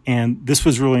 And this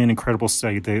was really an incredible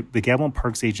study. The Gabon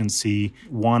Parks Agency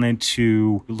wanted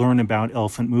to learn about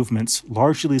elephant movements,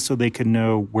 largely so they could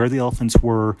know where the elephants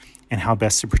were and how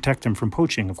best to protect them from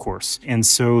poaching, of course. And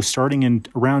so starting in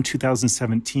around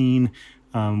 2017,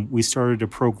 we started a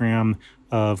program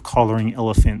of collaring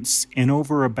elephants. And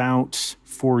over about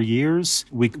 4 years,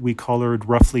 we collared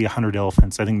roughly 100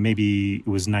 elephants. I think maybe it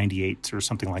was 98 or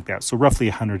something like that. So roughly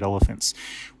 100 elephants,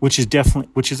 which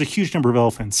is a huge number of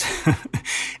elephants.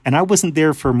 And I wasn't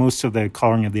there for most of the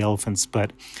collaring of the elephants,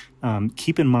 but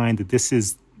keep in mind that this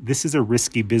is a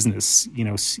risky business.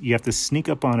 You have to sneak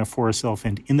up on a forest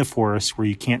elephant in the forest where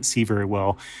you can't see very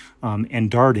well, and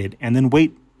dart it, and then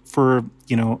wait for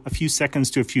a few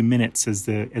seconds to a few minutes as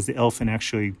the elephant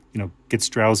actually gets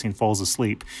drowsy and falls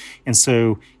asleep. And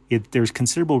so there's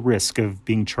considerable risk of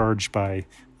being charged by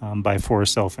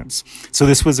forest elephants. So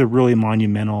this was a really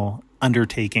monumental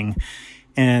undertaking.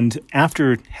 And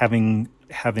after having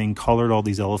collared all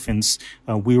these elephants,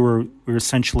 we were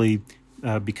essentially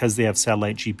because they have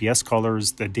satellite GPS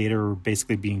collars, the data are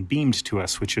basically being beamed to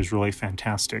us, which is really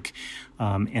fantastic.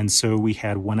 And so we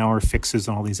had 1 hour fixes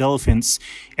on all these elephants,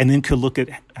 and then could look at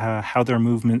how their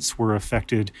movements were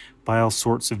affected by all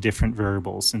sorts of different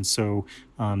variables. And so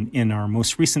in our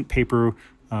most recent paper,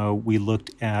 we looked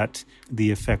at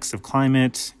the effects of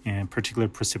climate and particular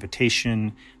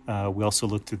precipitation. We also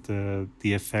looked at the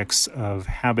effects of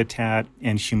habitat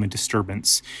and human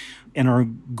disturbance. And our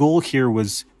goal here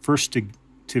was first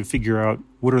to figure out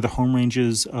what are the home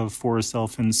ranges of forest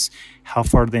elephants, how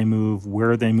far do they move,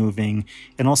 where are they moving,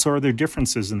 and also are there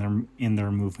differences in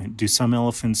their movement? Do some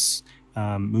elephants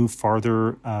move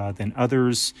farther than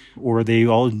others, or are they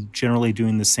all generally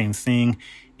doing the same thing?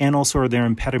 And also, are there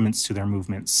impediments to their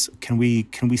movements? Can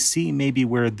we see maybe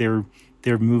where their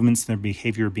movements and their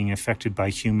behavior are being affected by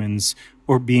humans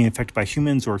or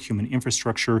human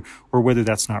infrastructure, or whether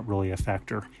that's not really a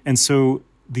factor? And so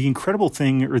the incredible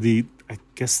thing, or the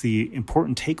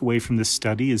important takeaway from this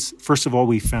study is, first of all,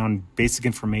 we found basic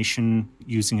information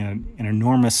using an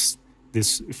enormous,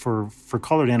 for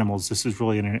collared animals, this is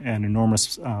really an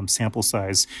enormous sample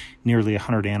size, nearly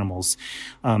 100 animals.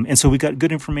 And so we got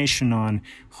good information on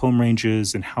home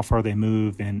ranges and how far they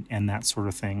move and that sort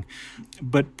of thing.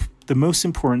 But the most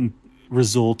important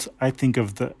result, I think,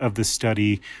 of the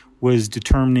study was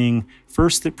determining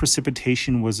first that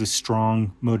precipitation was a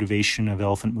strong motivation of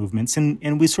elephant movements.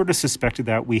 And we sort of suspected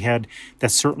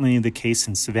that's certainly the case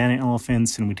in savanna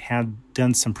elephants. And we'd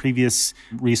done some previous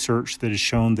research that has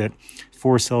shown that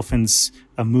forest elephants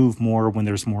move more when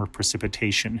there's more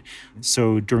precipitation.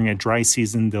 So during a dry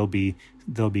season, they'll be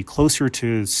closer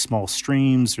to small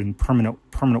streams and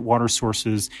permanent water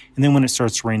sources. And then when it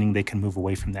starts raining, they can move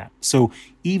away from that. So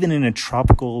even in a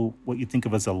tropical, what you think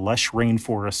of as a lush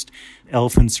rainforest,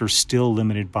 elephants are still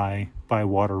limited by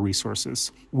water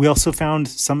resources. We also found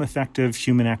some effect of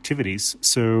human activities.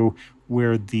 So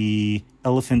where the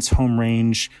elephant's home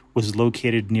range was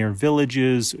located near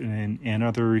villages and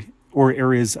other or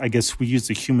areas, I guess we use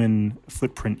the human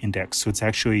footprint index. So it's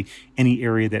actually any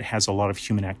area that has a lot of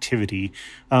human activity.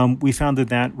 We found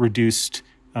that reduced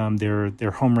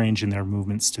their home range and their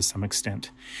movements to some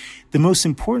extent. The most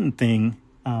important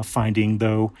finding,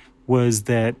 though, was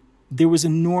that there was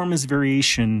enormous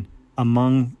variation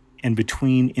among and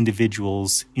between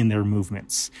individuals in their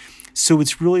movements. So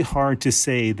it's really hard to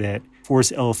say that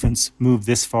forest elephants move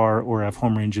this far or have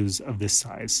home ranges of this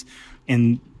size.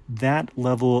 And that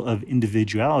level of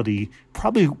individuality,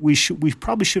 we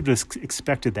probably should have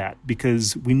expected that,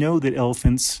 because we know that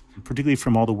elephants, particularly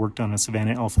from all the work done on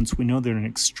savanna elephants, we know they're an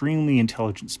extremely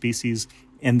intelligent species,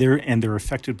 and they're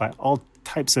affected by all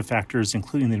types of factors,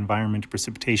 including the environment,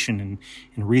 precipitation,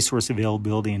 and resource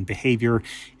availability and behavior,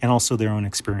 and also their own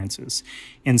experiences.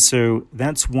 And so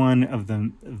that's one of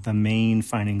the main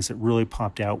findings that really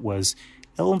popped out was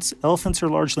elephants are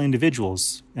largely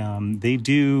individuals. They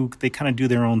kind of do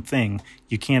their own thing.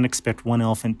 You can't expect one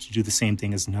elephant to do the same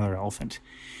thing as another elephant.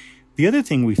 The other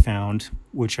thing we found,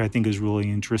 which I think is really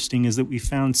interesting, is that we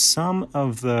found some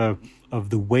of the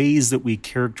ways that we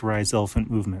characterize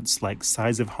elephant movements, like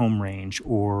size of home range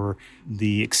or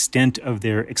the extent of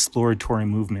their exploratory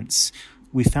movements.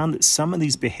 We found that some of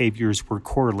these behaviors were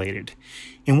correlated.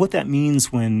 And what that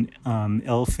means when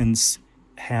elephants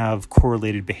have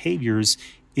correlated behaviors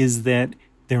is that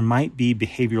there might be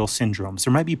behavioral syndromes,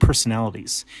 there might be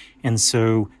personalities. And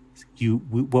so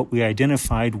what we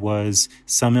identified was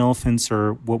some elephants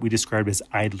are what we described as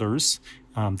idlers.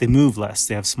 They move less,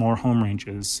 they have smaller home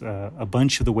ranges. A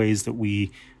bunch of the ways that we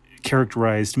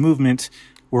characterized movement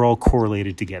were all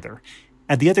correlated together.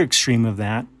 At the other extreme of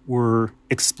that were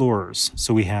explorers.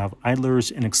 So we have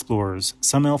idlers and explorers.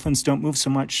 Some elephants don't move so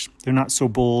much. They're not so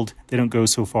bold. They don't go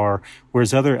so far.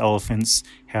 Whereas other elephants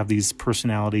have these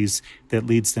personalities that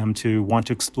leads them to want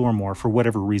to explore more for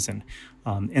whatever reason.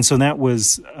 And so that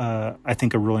was, I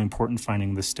think, a really important finding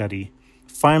of the study.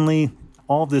 Finally,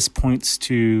 all this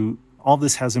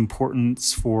has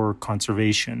importance for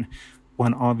conservation.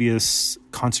 One obvious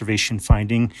conservation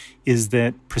finding is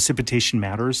that precipitation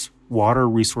matters, water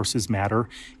resources matter,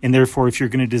 and therefore if you're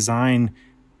going to design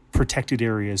protected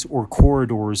areas or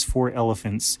corridors for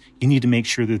elephants, you need to make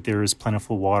sure that there is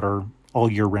plentiful water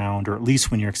all year round, or at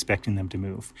least when you're expecting them to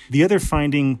move. The other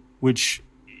finding, which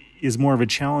is more of a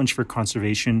challenge for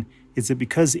conservation, is that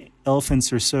because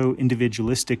elephants are so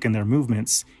individualistic in their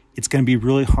movements, it's going to be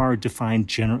really hard to find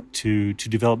to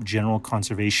develop general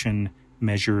conservation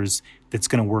measures that's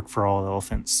going to work for all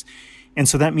elephants. And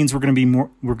so that means we're going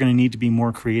to need to be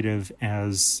more creative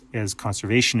as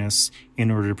conservationists in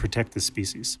order to protect this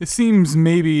species. It seems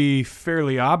maybe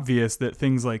fairly obvious that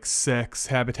things like sex,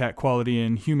 habitat quality,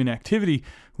 and human activity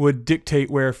would dictate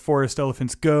where forest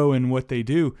elephants go and what they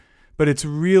do. But it's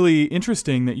really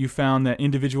interesting that you found that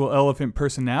individual elephant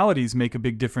personalities make a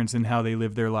big difference in how they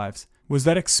live their lives. Was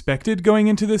that expected going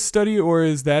into this study, or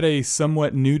is that a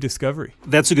somewhat new discovery?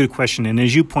 That's a good question. And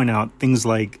as you point out, things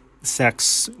like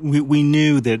sex, we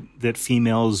knew that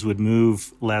females would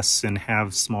move less and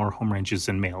have smaller home ranges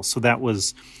than males. So that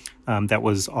was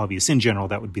obvious. In general,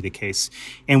 that would be the case.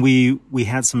 And we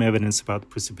had some evidence about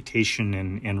precipitation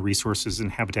and resources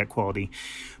and habitat quality.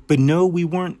 But no, we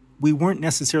weren't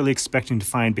necessarily expecting to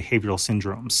find behavioral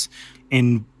syndromes.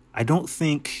 And I don't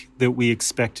think that we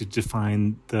expected to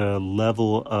find the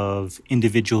level of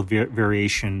individual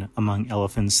variation among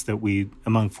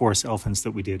forest elephants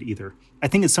that we did either. I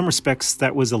think in some respects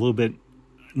that was a little bit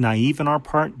naive on our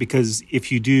part, because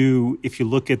if you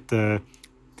look at the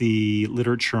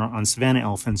literature on savanna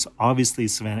elephants, obviously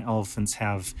savanna elephants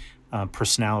have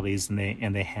personalities, and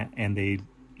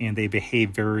they behave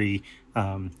very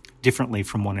differently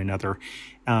from one another.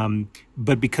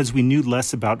 But because we knew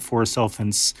less about forest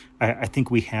elephants, I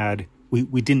think we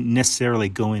didn't necessarily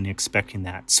go in expecting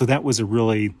that. So that was a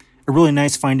really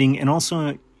nice finding, and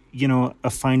also, a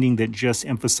finding that just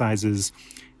emphasizes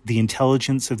the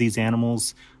intelligence of these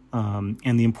animals,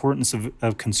 and the importance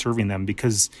of conserving them,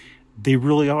 because they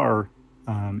really are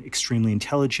extremely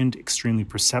intelligent, extremely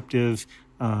perceptive,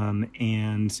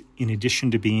 and in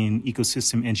addition to being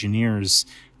ecosystem engineers,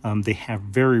 they have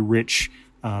very rich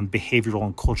behavioral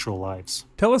and cultural lives.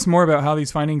 Tell us more about how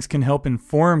these findings can help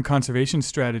inform conservation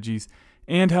strategies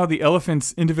and how the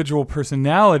elephant's individual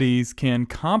personalities can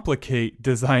complicate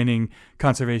designing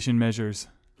conservation measures.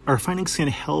 Our findings can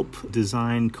help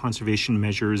design conservation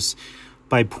measures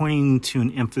by pointing to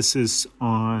an emphasis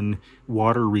on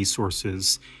water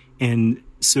resources. And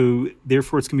so,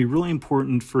 therefore, it's going to be really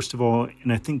important, first of all,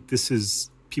 and I think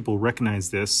people recognize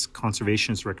this,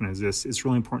 conservationists recognize this, it's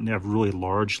really important to have really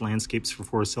large landscapes for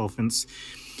forest elephants.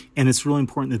 And it's really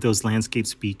important that those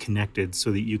landscapes be connected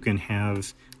so that you can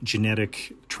have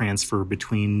genetic transfer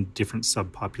between different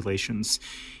subpopulations.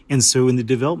 And so in the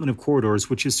development of corridors,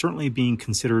 which is certainly being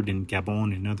considered in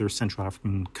Gabon and other Central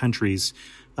African countries,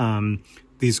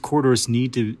 these corridors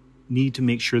need to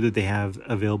make sure that they have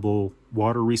available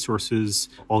water resources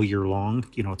all year long,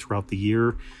 throughout the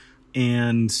year.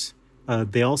 And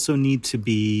they also need to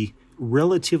be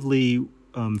relatively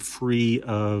free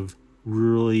of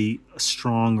really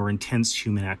strong or intense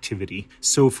human activity.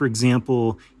 So, for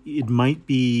example, it might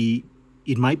be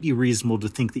reasonable to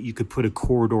think that you could put a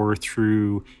corridor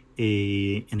through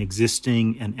an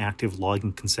existing and active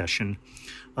logging concession.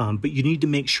 But you need to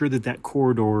make sure that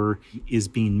corridor is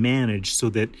being managed so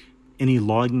that any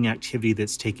logging activity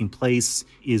that's taking place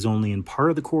is only in part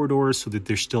of the corridor so that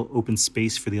there's still open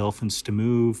space for the elephants to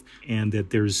move, and that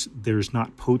there's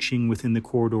not poaching within the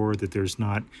corridor, that there's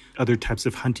not other types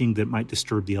of hunting that might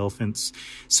disturb the elephants.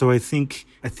 So I think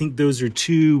those are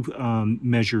two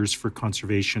measures for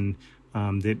conservation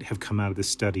that have come out of this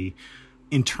study.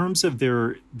 In terms of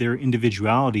their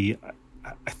individuality,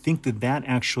 I think that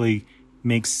actually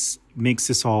makes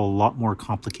this all a lot more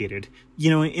complicated.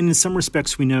 In some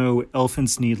respects, we know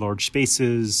elephants need large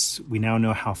spaces. We now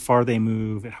know how far they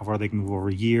move and how far they can move over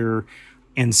a year.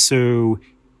 And so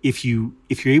if you're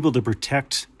able to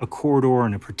protect a corridor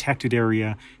in a protected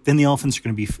area, then the elephants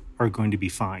are going to be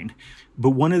fine.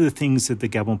 But one of the things that the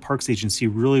Gabon Parks Agency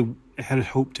really had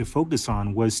hoped to focus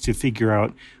on was to figure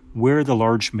out where the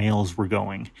large males were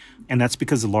going. And that's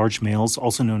because the large males,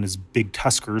 also known as big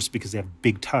tuskers because they have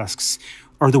big tusks,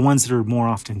 are the ones that are more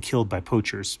often killed by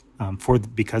poachers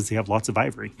because they have lots of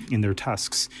ivory in their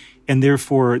tusks. And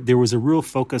therefore, there was a real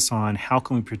focus on how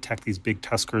can we protect these big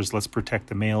tuskers? Let's protect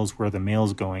the males. Where are the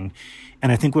males going?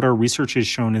 And I think what our research has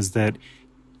shown is that,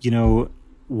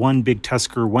 one big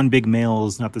tusker, one big male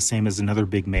is not the same as another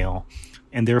big male.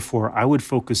 And therefore, I would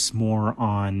focus more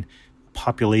on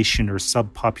population or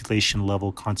subpopulation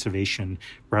level conservation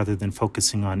rather than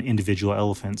focusing on individual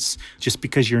elephants, just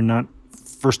because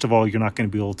first of all, you're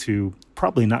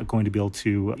probably not going to be able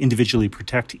to individually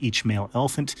protect each male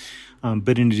elephant.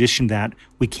 But in addition to that,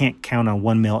 we can't count on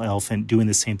one male elephant doing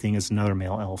the same thing as another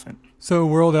male elephant. So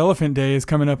World Elephant Day is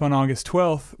coming up on August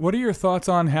 12th. What are your thoughts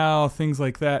on how things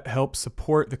like that help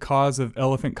support the cause of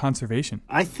elephant conservation?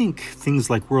 I think things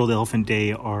like World Elephant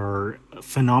Day are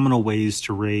phenomenal ways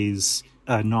to raise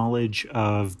knowledge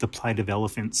of the plight of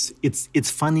elephants.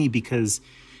 It's funny because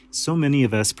so many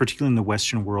of us, particularly in the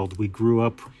Western world, we grew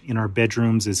up in our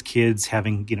bedrooms as kids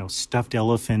having, stuffed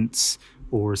elephants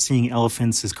or seeing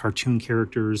elephants as cartoon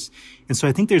characters. And so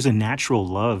I think there's a natural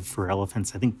love for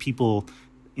elephants. I think people,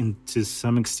 to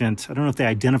some extent, I don't know if they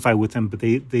identify with them, but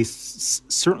they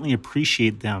certainly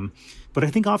appreciate them. But I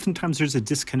think oftentimes there's a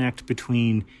disconnect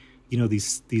between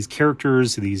these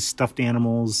characters, these stuffed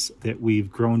animals that we've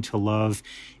grown to love,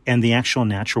 and the actual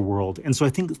natural world. And so I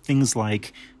think things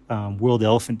like World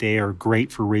Elephant Day are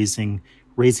great for raising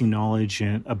knowledge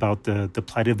about the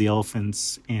plight of the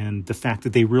elephants and the fact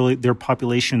that their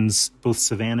populations, both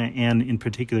savanna and in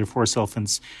particular forest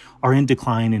elephants, are in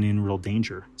decline and in real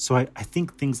danger. So I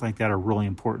think things like that are really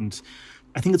important.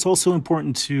 I think it's also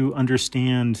important to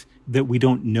understand that we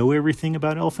don't know everything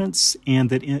about elephants, and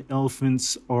that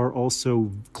elephants are also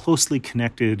closely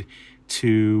connected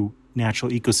to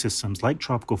natural ecosystems like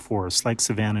tropical forests, like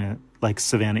savanna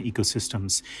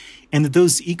ecosystems, and that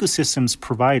those ecosystems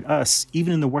provide us,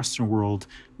 even in the Western world,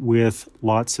 with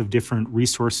lots of different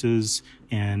resources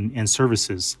and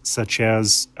services, such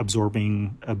as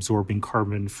absorbing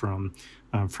carbon from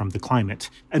the climate.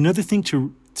 Another thing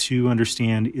to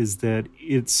understand is that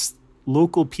it's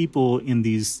local people in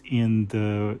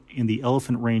the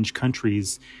elephant range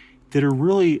countries that are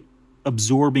really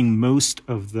absorbing most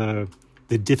of the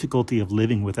difficulty of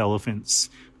living with elephants.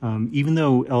 Even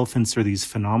though elephants are these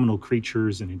phenomenal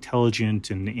creatures and intelligent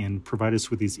and provide us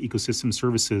with these ecosystem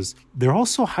services, they're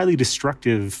also highly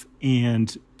destructive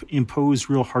and impose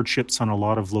real hardships on a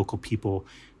lot of local people.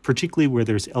 particularly where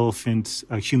there's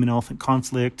human-elephant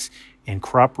conflict and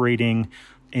crop raiding.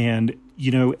 And,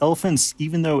 elephants,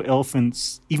 even though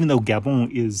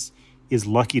Gabon is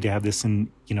lucky to have this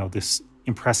this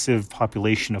impressive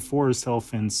population of forest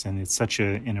elephants, and it's such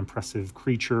an impressive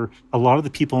creature, a lot of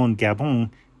the people in Gabon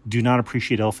do not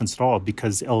appreciate elephants at all,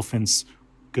 because elephants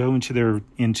go into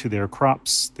their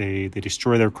crops, they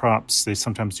destroy their crops, they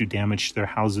sometimes do damage to their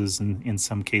houses in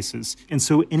some cases. And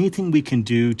so anything we can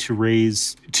do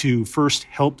to first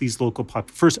help these local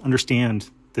first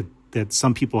understand that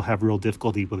some people have real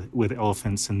difficulty with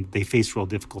elephants, and they face real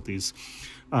difficulties.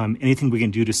 Anything we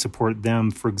can do to support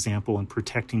them, for example, in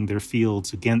protecting their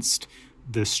fields against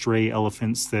the stray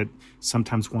elephants that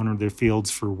sometimes wander their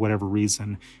fields for whatever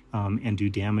reason, and do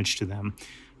damage to them.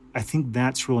 I think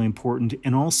that's really important.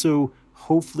 And also,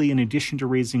 hopefully, in addition to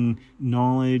raising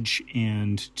knowledge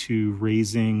and to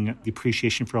raising the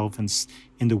appreciation for elephants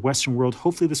in the Western world,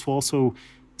 hopefully this will also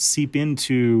seep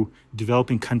into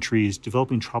developing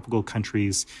tropical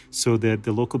countries, so that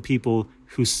the local people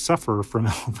who suffer from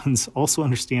elephants also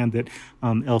understand that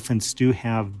elephants do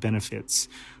have benefits.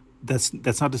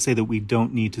 That's not to say that we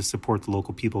don't need to support the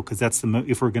local people, because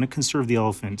if we're going to conserve the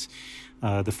elephant,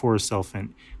 the forest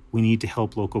elephant, we need to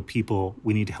help local people.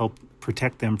 We need to help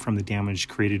protect them from the damage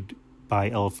created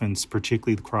by elephants,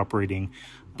 particularly the crop raiding.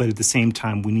 But at the same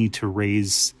time, we need to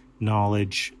raise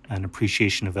knowledge and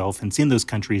appreciation of elephants in those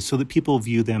countries, so that people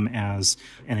view them as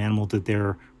an animal that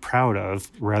they're proud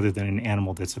of, rather than an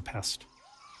animal that's a pest.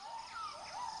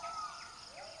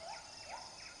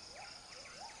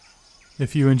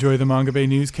 If you enjoy the Manga Bay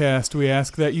Newscast, we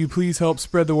ask that you please help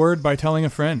spread the word by telling a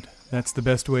friend. That's the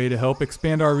best way to help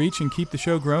expand our reach and keep the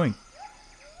show growing.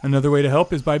 Another way to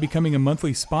help is by becoming a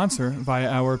monthly sponsor via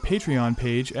our Patreon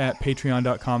page at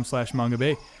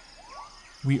patreon.com/mangabay.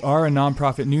 We are a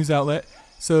nonprofit news outlet,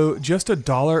 so just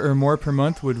 $1 or more per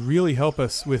month would really help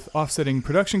us with offsetting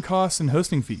production costs and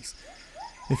hosting fees.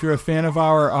 If you're a fan of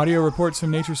our audio reports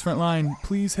from Nature's Frontline,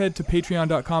 please head to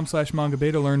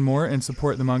patreon.com/mangabay to learn more and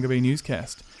support the Manga Bay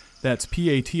Newscast. That's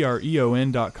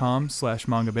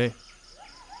patreon.com/mangabay.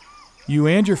 You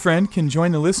and your friend can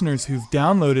join the listeners who've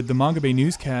downloaded the Manga Bay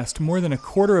Newscast more than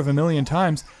 250,000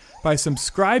 times by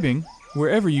subscribing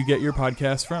wherever you get your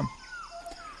podcasts from.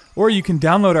 Or you can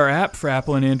download our app for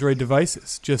Apple and Android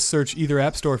devices. Just search either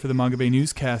app store for the Manga Bay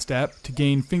Newscast app to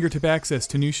gain fingertip access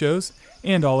to new shows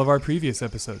and all of our previous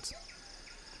episodes.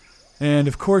 And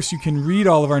of course, you can read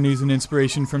all of our news and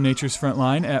inspiration from Nature's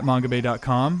Frontline at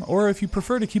mangabay.com, or if you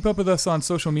prefer to keep up with us on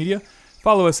social media,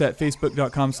 follow us at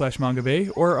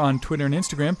facebook.com/mangabay, or on Twitter and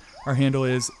Instagram. Our handle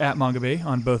is @mangabay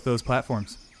on both those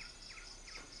platforms.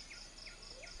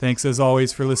 Thanks as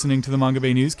always for listening to the Manga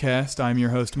Bay Newscast. I'm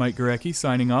your host, Mike Gurecki,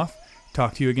 signing off.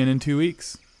 Talk to you again in 2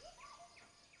 weeks.